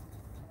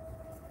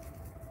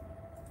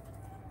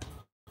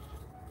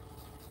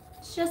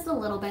 Just a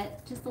little bit,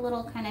 just a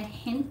little kind of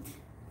hint.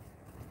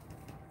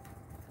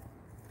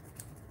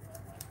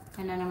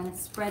 And then I'm going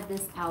to spread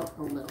this out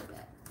a little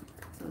bit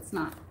so it's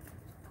not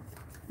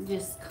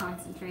just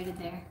concentrated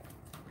there.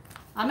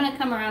 I'm going to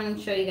come around and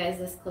show you guys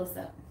this close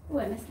up. Oh,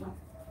 I missed one.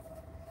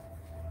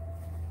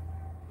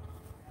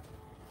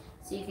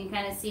 So you can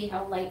kind of see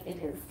how light it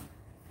is.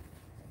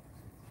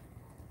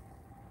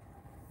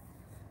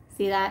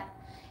 See that?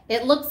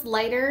 It looks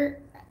lighter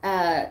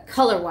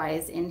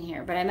color-wise in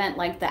here, but I meant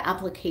like the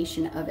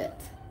application of it.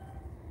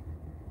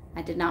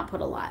 I did not put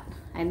a lot.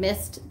 I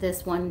missed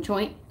this one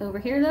joint over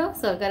here though,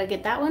 so I've got to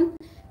get that one,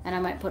 and I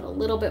might put a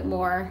little bit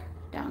more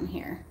down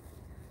here.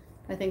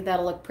 I think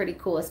that'll look pretty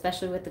cool,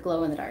 especially with the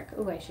glow in the dark.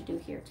 Oh, I should do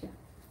here too.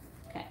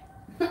 Okay.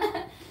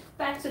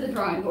 Back to the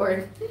drawing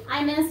board.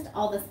 I missed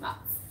all the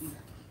spots.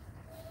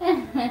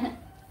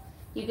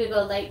 You could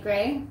go light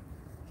gray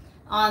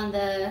on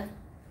the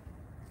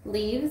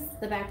leaves,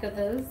 the back of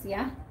those,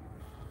 yeah.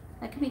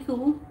 That could be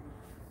cool.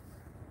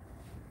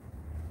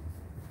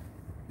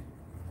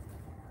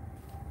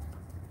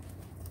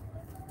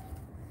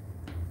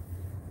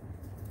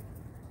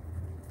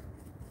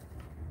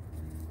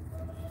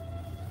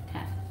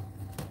 Okay.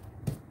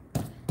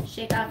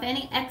 Shake off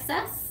any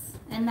excess,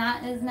 and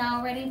that is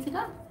now ready to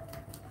go.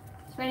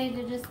 It's ready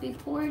to just be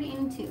poured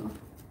into.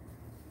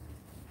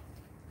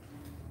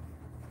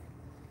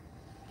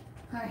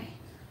 All right.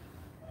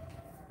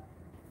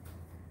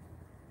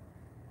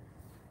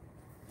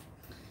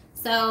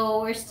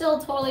 So we're still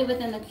totally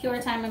within the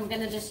cure time. I'm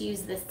gonna just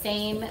use the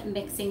same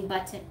mixing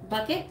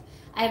bucket.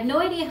 I have no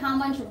idea how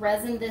much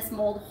resin this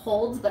mold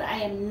holds, but I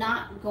am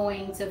not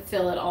going to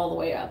fill it all the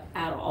way up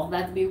at all.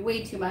 That'd be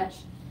way too much.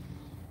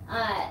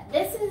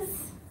 This is,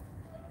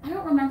 I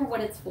don't remember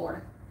what it's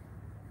for.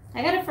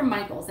 I got it from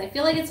Michael's. I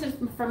feel like it's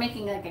for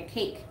making like a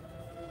cake.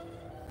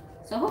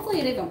 So hopefully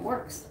it even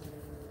works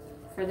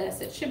for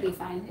this. It should be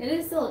fine. It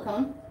is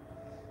silicone.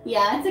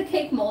 Yeah, it's a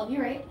cake mold,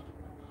 you're right.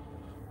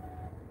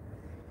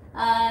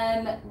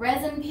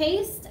 Resin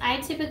paste, I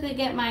typically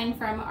get mine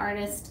from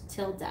Artist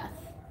Till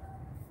Death.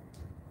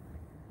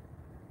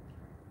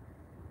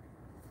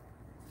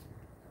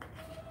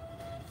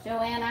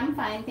 Joanne, I'm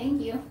fine,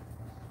 thank you.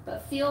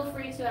 But feel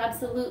free to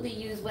absolutely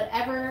use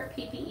whatever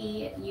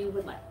PPE you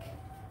would like.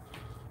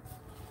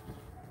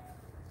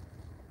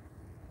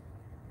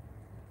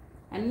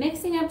 I'm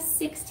mixing up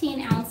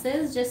 16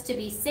 ounces just to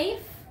be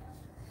safe.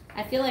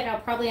 I feel like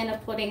I'll probably end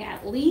up putting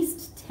at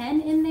least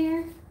 10 in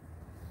there.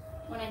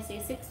 When I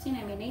say 16,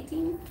 I mean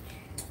 18.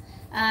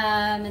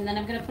 And then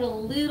I'm gonna put a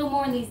little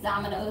more in these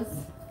dominoes.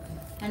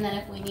 And then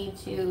if we need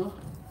to,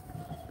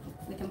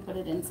 we can put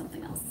it in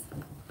something else.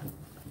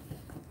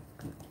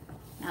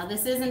 Now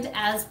this isn't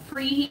as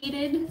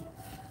preheated,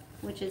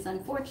 which is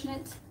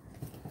unfortunate.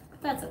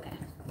 That's okay.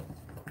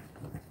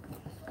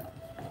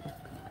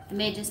 It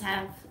may just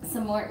have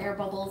some more air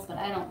bubbles, but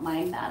I don't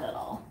mind that at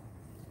all.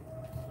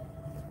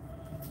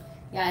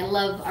 Yeah, I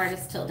love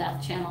Artist Till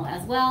Death channel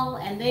as well,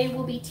 and they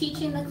will be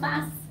teaching the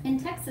class in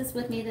Texas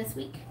with me this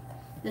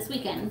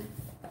weekend.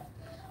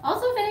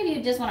 Also, if any of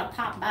you just want to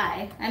pop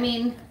by, I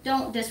mean,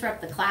 don't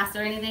disrupt the class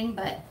or anything,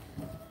 but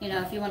you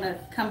know, if you want to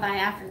come by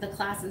after the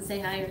class and say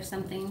hi or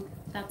something,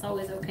 that's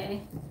always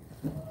okay.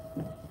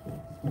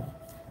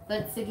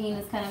 But Seguin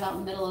is kind of out in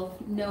the middle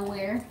of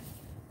nowhere.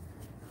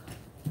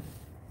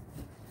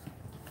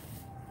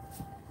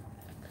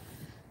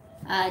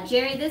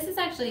 Jerry, this is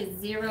actually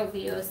 0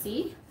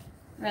 VOC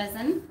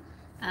resin.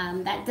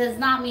 That does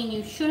not mean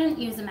you shouldn't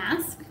use a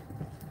mask,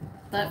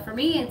 but for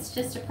me it's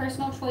just a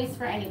personal choice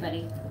for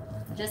anybody,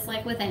 just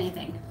like with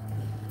anything.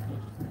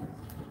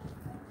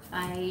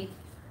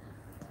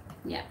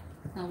 Yeah,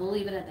 no, we'll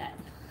leave it at that.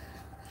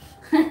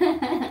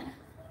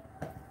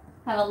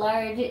 Have a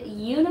large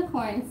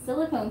unicorn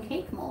silicone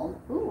cake mold.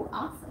 Ooh,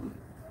 awesome.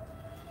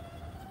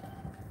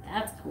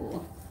 That's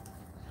cool.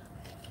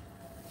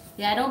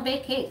 Yeah, I don't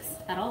bake cakes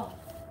at all,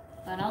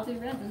 but I'll do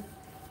resin.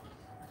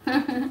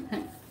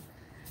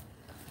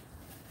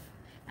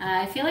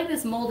 I feel like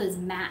this mold is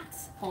matte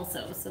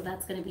also, so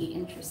that's going to be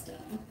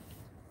interesting.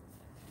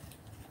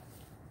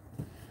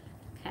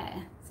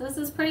 Okay, so this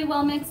is pretty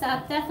well mixed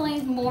up.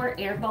 Definitely more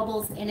air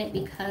bubbles in it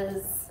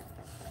because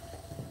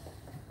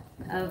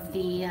of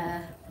the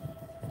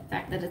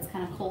fact that it's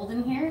kind of cold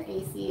in here.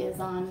 AC is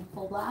on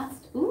full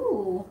blast.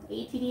 Ooh,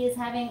 ATD is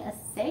having a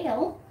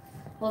sale.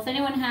 Well, if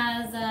anyone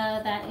has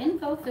that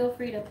info, feel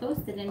free to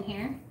post it in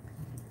here.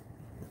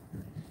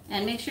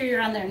 And make sure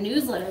you're on their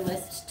newsletter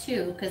list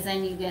too, because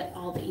then you get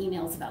all the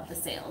emails about the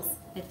sales.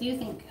 I do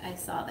think I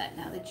saw that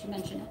now that you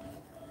mention it.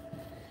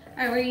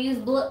 All right, we're gonna use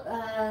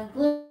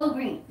glow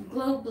green,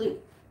 glow blue,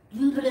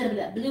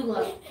 blue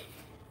glow.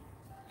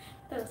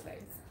 Those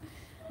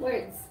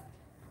Words.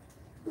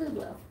 Blue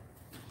glow.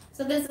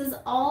 So this is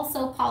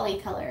also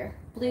Polycolor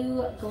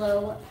blue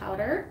glow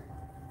powder.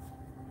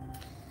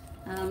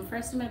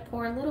 First, I'm gonna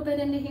pour a little bit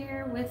into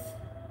here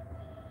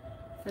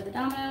for the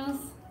dominoes.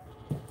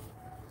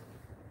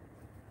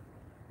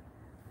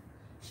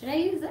 Should I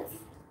use this?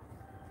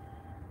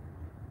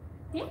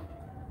 Yeah.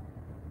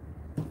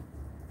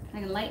 I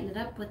can lighten it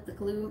up with the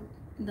blue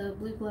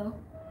glow.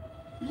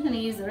 I'm just gonna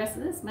use the rest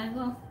of this, might as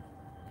well.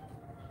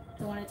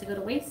 Don't want it to go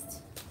to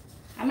waste.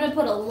 I'm gonna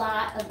put a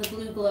lot of the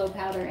blue glow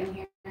powder in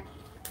here.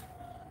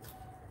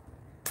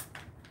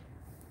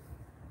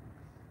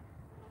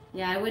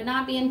 Yeah, I would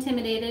not be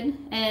intimidated,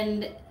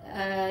 and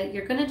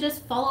you're gonna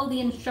just follow the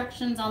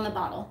instructions on the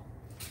bottle.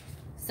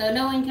 So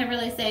no one can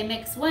really say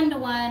mix 1 to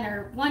 1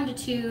 or 1 to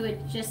 2,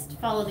 it just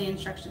follow the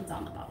instructions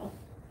on the bottle.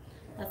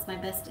 That's my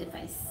best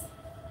advice.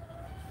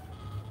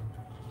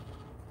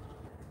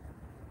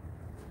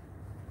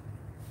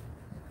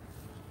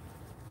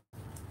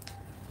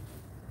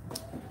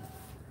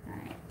 All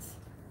right.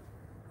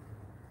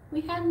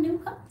 We have new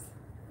cups,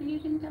 and you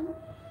didn't tell me?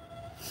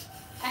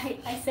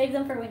 I saved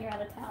them for when you're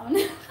out of town.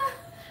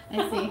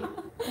 I see.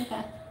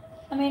 Okay.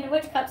 I mean,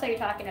 which cups are you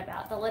talking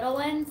about? The little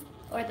ones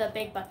or the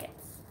big buckets?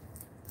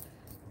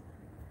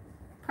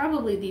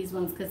 Probably these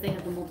ones because they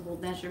have the multiple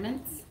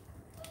measurements.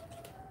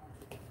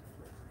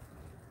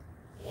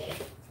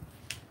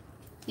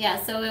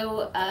 Yeah,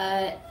 so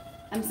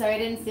I'm sorry I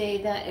didn't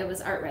say that it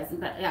was art resin,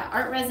 but yeah,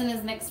 art resin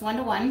is mixed 1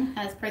 to 1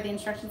 as per the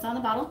instructions on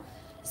the bottle.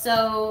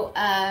 So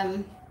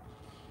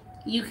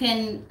you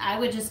can, I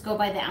would just go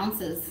by the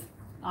ounces,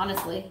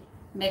 honestly.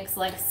 Mix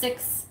like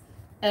 6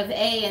 of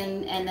A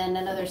and then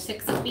another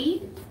 6 of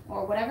B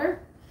or whatever.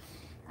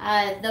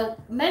 The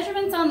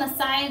measurements on the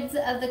sides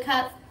of the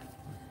cup,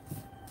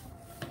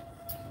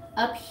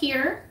 up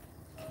here,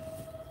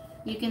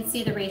 you can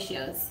see the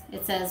ratios.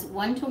 It says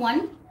 1 to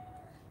 1,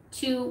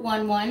 2,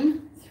 1,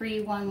 1,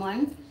 3, 1,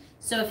 1.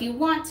 So if you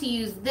want to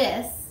use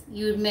this,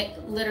 you would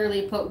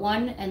literally put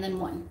 1 and then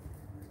 1,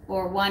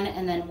 or 1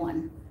 and then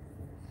 1.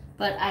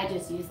 But I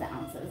just use the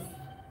ounces.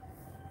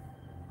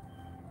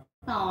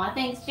 Aw,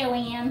 thanks,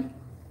 Joanne.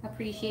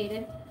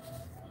 Appreciated.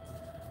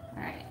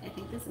 All right, I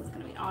think this is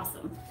gonna be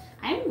awesome.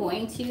 I'm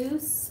going to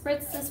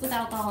spritz this with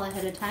alcohol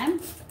ahead of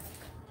time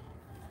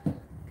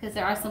because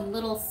there are some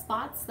little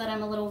spots that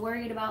I'm a little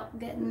worried about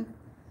getting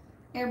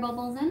air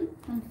bubbles in.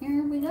 And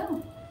here we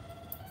go.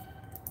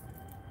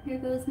 Here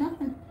goes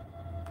nothing.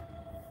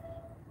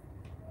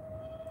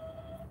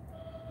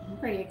 I'm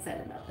pretty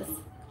excited about this.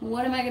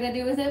 What am I gonna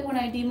do with it when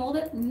I demold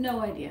it? No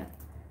idea.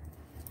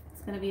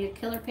 It's gonna be a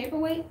killer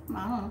paperweight?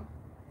 I don't know.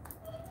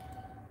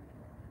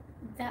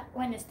 That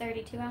one is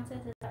 32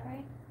 ounces, is that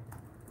right?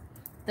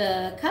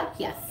 The cup,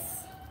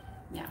 yes.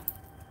 Yeah.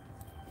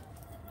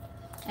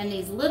 And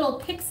these little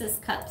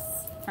Pixis cups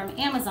from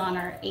Amazon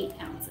are 8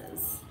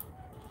 ounces.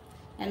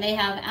 And they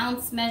have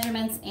ounce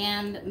measurements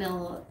and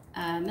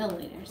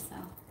milliliters, so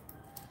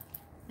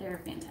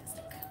they're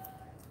fantastic.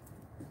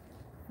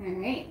 All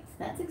right, so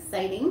that's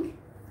exciting.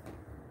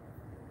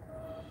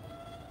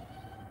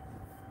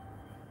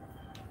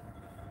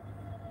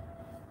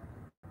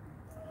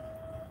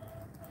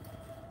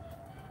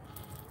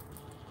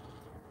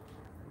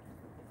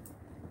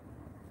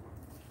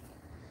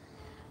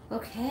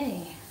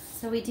 Okay,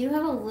 so we do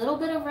have a little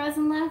bit of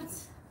resin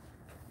left.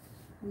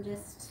 I'm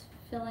just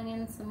filling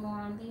in some more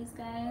on these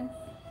guys.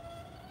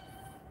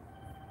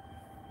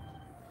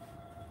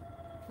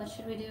 What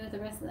should we do with the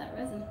rest of that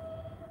resin?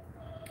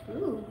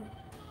 Ooh,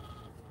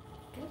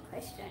 good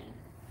question.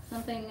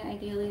 Something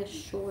ideally a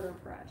shorter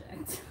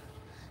project,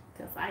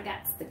 because I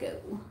got to go.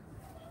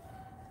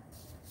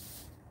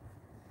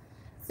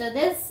 So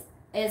this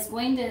is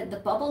going to, the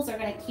bubbles are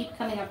going to keep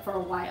coming up for a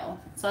while.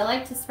 So I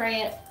like to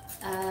spray it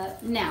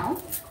now,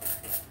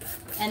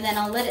 and then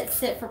I'll let it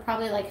sit for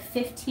probably like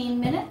 15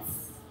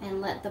 minutes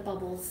and let the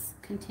bubbles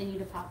continue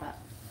to pop up.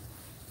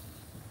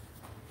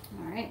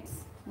 All right,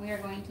 we are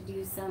going to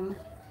do some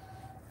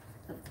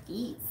of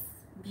these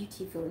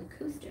beautiful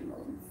coaster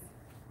molds.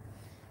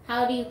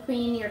 how do you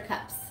clean your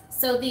cups?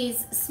 So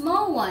these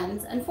small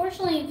ones,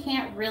 unfortunately you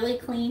can't really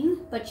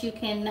clean, but you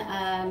can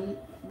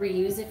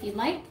reuse if you'd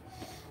like.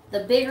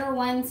 The bigger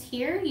ones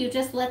here, you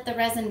just let the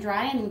resin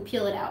dry and you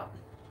peel it out.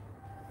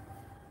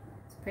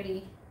 It's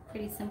pretty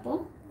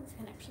simple. This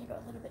can actually go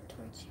a little bit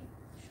towards you.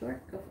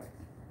 Sure, go for it.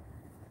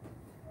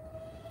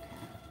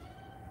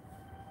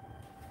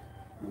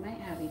 I might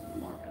have even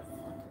more resin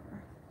left over.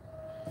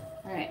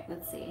 All right,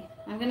 let's see.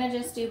 I'm gonna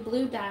just do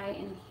blue dye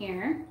in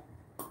here.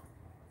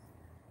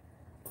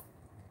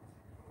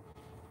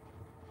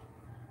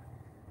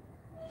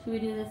 Should we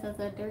do this as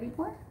a dirty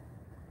pour?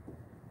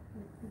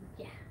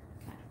 Yeah.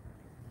 Okay.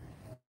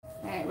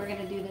 All right, we're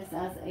gonna do this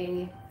as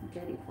a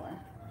dirty pour.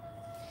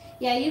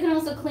 Yeah, you can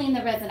also clean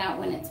the resin out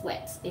when it's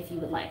wet if you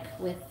would like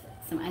with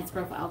some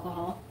isopropyl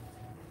alcohol.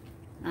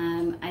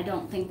 I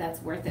don't think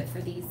that's worth it for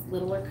these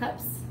littler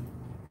cups.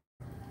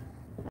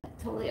 But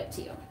totally up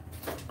to you.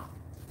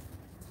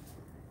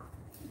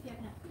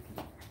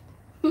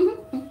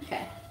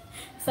 Okay.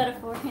 Set of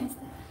 4 hands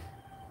there.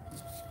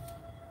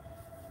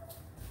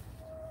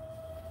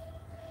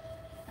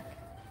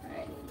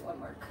 Alright, need one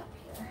more cup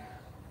here.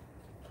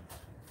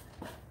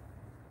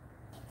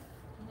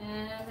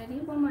 And I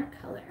need one more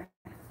color.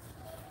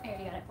 I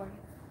already got it for you.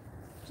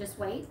 Just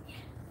white?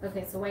 Yeah.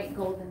 Okay, so white,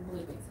 gold, and blue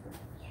basically.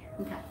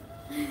 Yeah. Okay.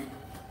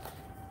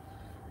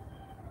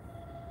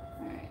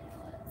 Alright,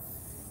 let's...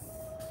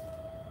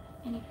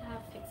 And you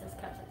have Pix's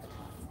cups at the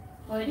top.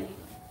 Oh, I do?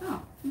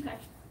 Oh, okay.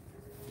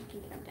 You can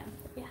get them down.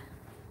 Yeah.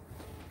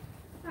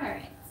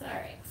 Alright.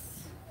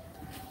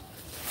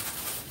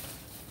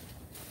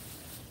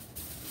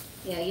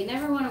 Yeah, you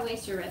never want to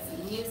waste your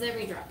resin. Use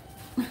every drop.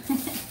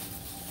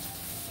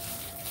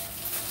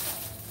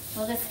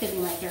 Well, this could be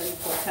my dirty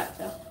pour cup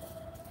though.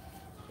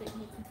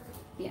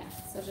 Yeah,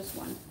 so just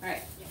one.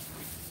 Alright.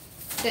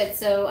 Good,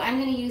 so I'm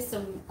going to use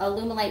some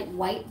Alumilite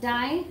white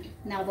dye.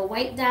 Now the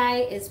white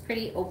dye is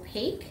pretty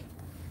opaque.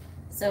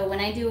 So when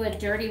I do a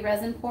dirty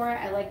resin pour,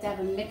 I like to have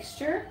a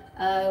mixture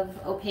of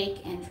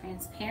opaque and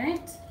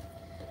transparent.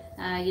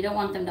 You don't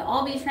want them to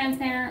all be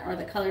transparent or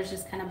the colors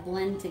just kind of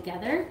blend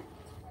together.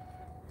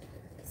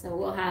 So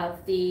we'll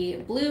have the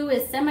blue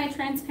is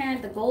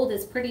semi-transparent, the gold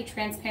is pretty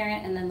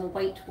transparent, and then the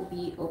white will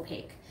be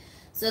opaque.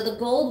 So the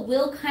gold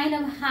will kind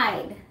of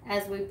hide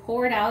as we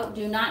pour it out.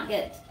 Do not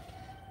get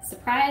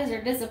surprised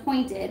or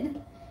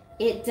disappointed.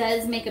 It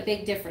does make a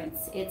big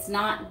difference. It's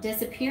not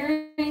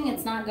disappearing,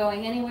 it's not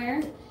going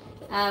anywhere.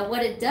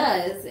 What it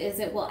does is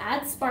it will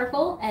add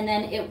sparkle and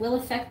then it will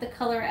affect the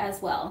color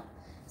as well.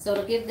 So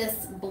it'll give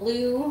this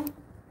blue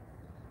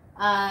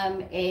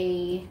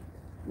a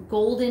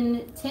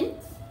golden tint,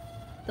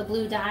 the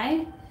blue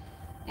dye,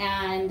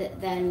 and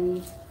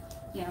then,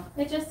 you know,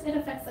 it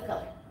affects the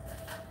color.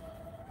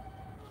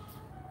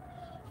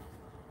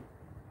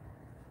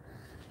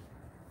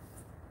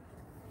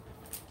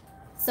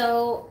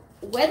 So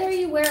whether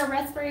you wear a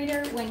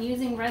respirator when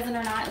using resin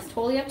or not is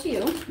totally up to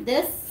you.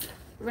 This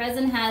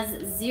resin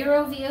has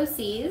 0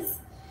 VOCs,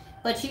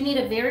 but you need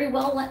a very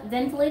well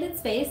ventilated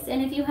space,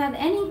 and if you have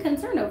any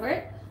concern over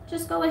it,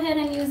 just go ahead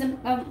and use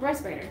a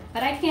respirator.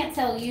 But I can't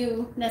tell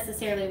you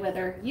necessarily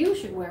whether you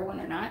should wear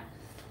one or not.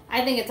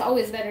 I think it's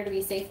always better to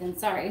be safe than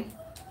sorry.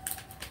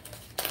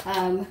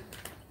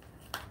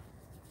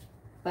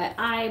 But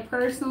I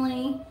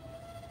personally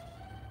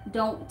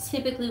don't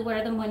typically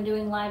wear them when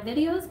doing live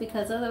videos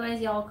because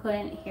otherwise y'all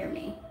couldn't hear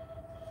me.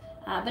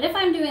 But if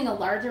I'm doing a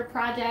larger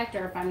project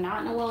or if I'm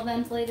not in a well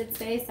ventilated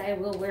space, I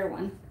will wear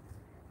one.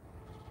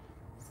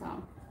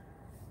 So,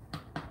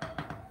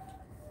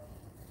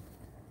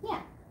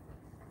 yeah.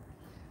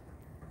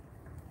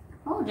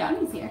 Oh,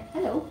 Johnny's here.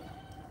 Hello.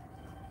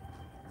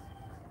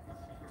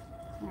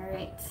 All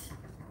right.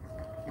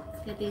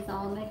 Let's get these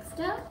all mixed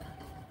up.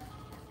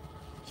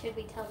 Should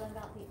we tell them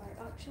about the art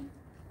auction?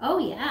 Oh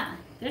yeah,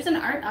 there's an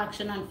art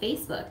auction on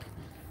Facebook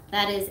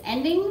that is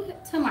ending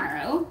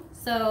tomorrow.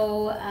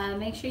 So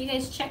make sure you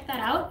guys check that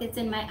out. It's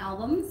in my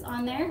albums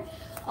on there.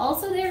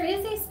 Also, there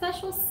is a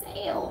special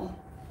sale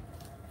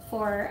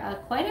for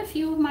quite a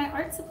few of my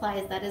art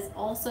supplies that is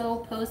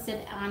also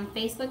posted on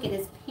Facebook. It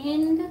is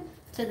pinned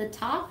to the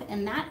top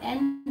and that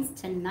ends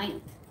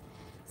tonight.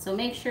 So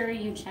make sure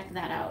you check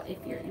that out if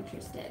you're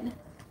interested.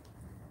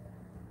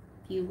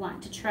 If you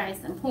want to try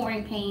some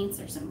pouring paints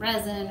or some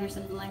resin or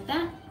something like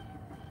that,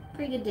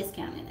 pretty good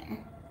discount in there.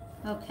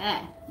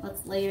 Okay,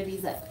 let's layer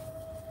these up.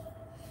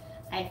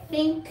 I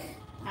think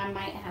I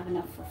might have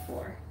enough for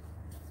 4.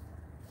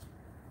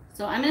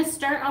 So I'm going to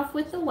start off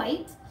with the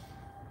white,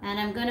 and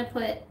I'm going to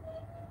put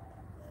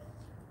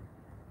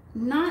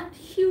not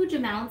huge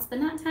amounts, but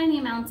not tiny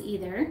amounts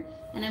either.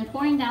 And I'm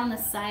pouring down the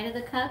side of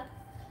the cup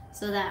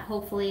so that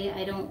hopefully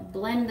I don't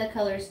blend the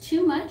colors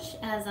too much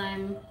as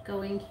I'm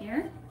going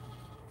here.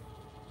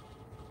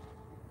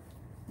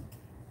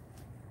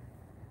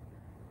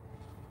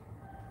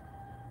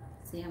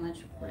 See how much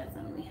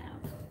resin we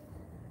have.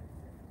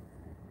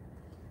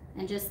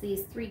 And just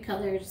these 3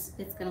 colors,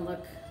 it's gonna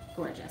look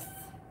gorgeous.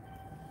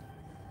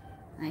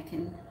 I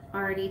can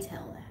already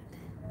tell that.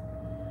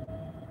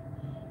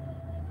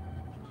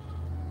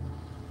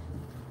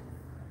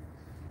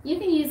 You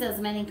can use as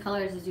many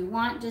colors as you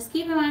want. Just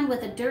keep in mind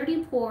with a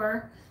dirty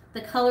pour,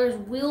 the colors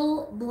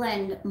will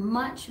blend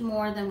much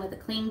more than with a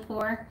clean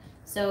pour.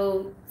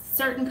 So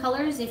certain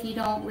colors, if you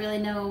don't really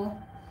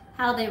know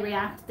how they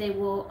react, they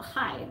will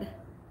hide.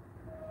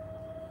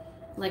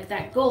 Like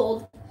that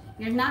gold,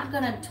 you're not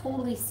gonna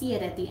totally see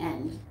it at the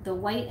end. The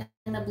white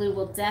and the blue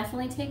will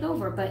definitely take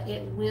over, but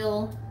it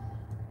will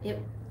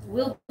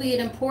be an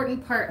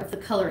important part of the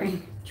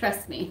coloring.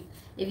 Trust me.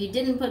 If you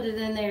didn't put it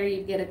in there,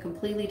 you'd get a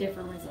completely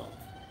different result.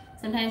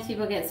 Sometimes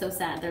people get so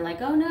sad. They're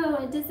like, oh no,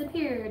 it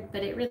disappeared,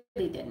 but it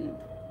really didn't.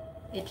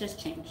 It just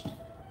changed.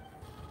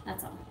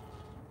 That's all.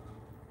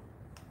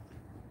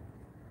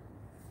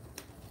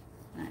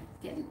 All right,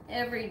 getting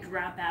every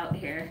drop out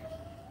here.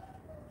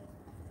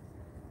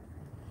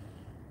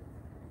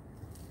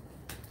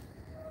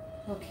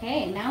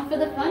 Okay, now for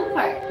the fun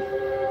part.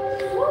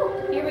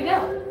 Woo, here we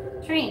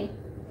go. Train.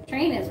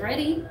 Train is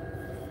ready.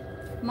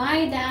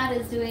 My dad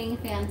is doing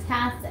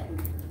fantastic.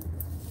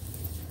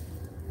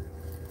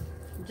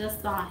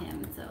 Just saw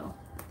him, so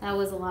that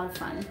was a lot of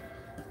fun.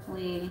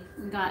 We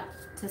got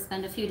to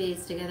spend a few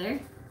days together,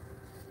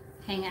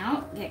 hang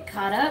out, get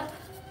caught up,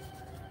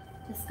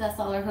 discuss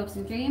all our hopes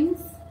and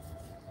dreams.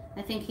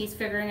 I think he's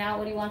figuring out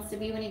what he wants to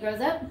be when he grows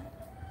up.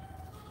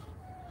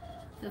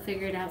 He'll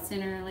figure it out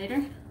sooner or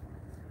later.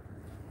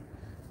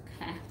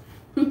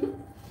 Okay,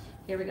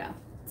 here we go.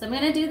 So I'm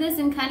gonna do this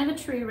in kind of a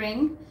tree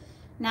ring.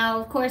 Now,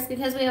 of course,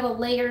 because we have a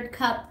layered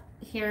cup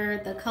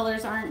here, the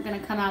colors aren't gonna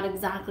come out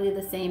exactly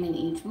the same in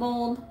each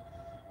mold.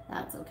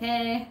 That's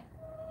okay.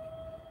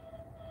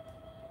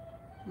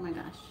 Oh my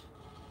gosh,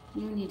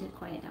 you need to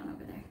quiet down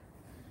over there.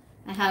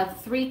 I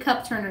have 3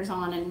 cup turners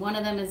on and one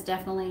of them is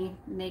definitely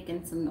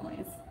making some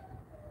noise.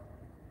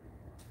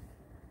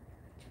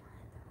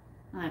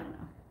 I don't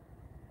know.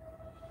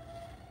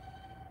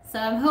 So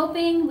I'm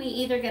hoping we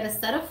either get a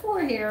set of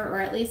 4 here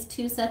or at least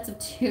 2 sets of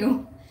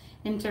 2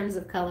 in terms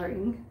of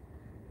coloring.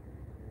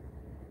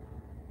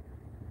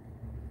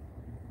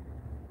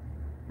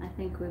 I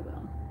think we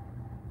will.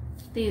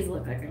 These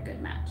look like a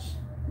good match.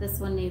 This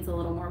one needs a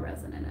little more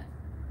resin in it.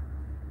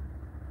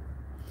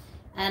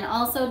 And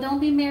also don't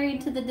be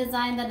married to the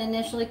design that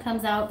initially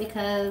comes out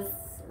because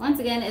once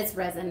again, it's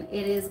resin.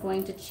 It is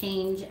going to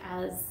change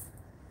as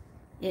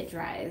it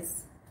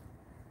dries.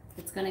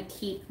 It's going to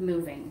keep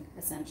moving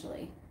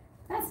essentially.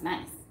 That's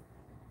nice.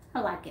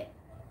 I like it.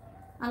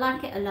 I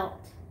like it a lot.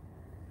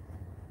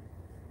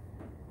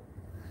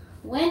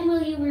 When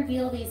will you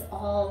reveal these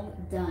all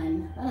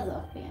done? That is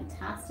a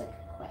fantastic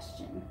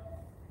question.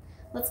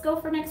 Let's go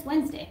for next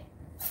Wednesday.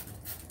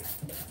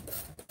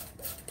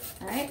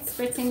 All right,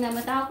 spritzing them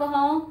with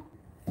alcohol.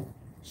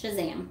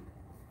 Shazam.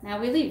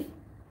 Now we leave.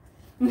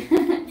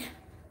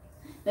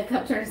 The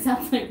cup turner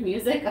sounds like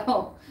music.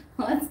 Oh,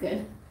 well, that's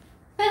good.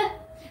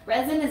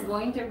 Resin is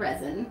going to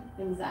resin.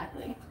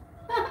 Exactly.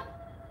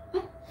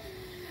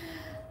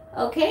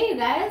 Okay, you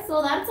guys.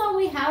 Well, that's all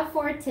we have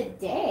for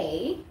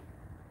today.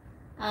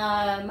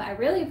 I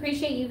really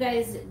appreciate you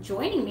guys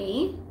joining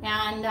me,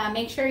 and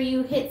make sure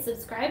you hit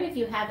subscribe if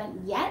you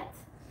haven't yet.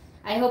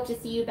 I hope to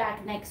see you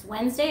back next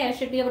Wednesday. I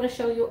should be able to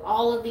show you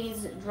all of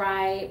these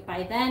dry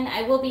by then.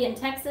 I will be in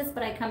Texas,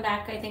 but I come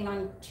back I think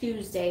on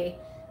Tuesday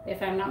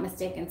if I'm not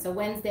mistaken. So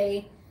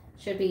Wednesday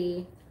should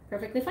be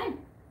perfectly fine.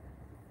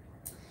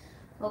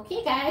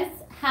 Okay guys,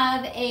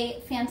 have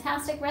a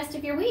fantastic rest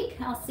of your week.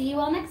 I'll see you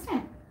all next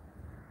time.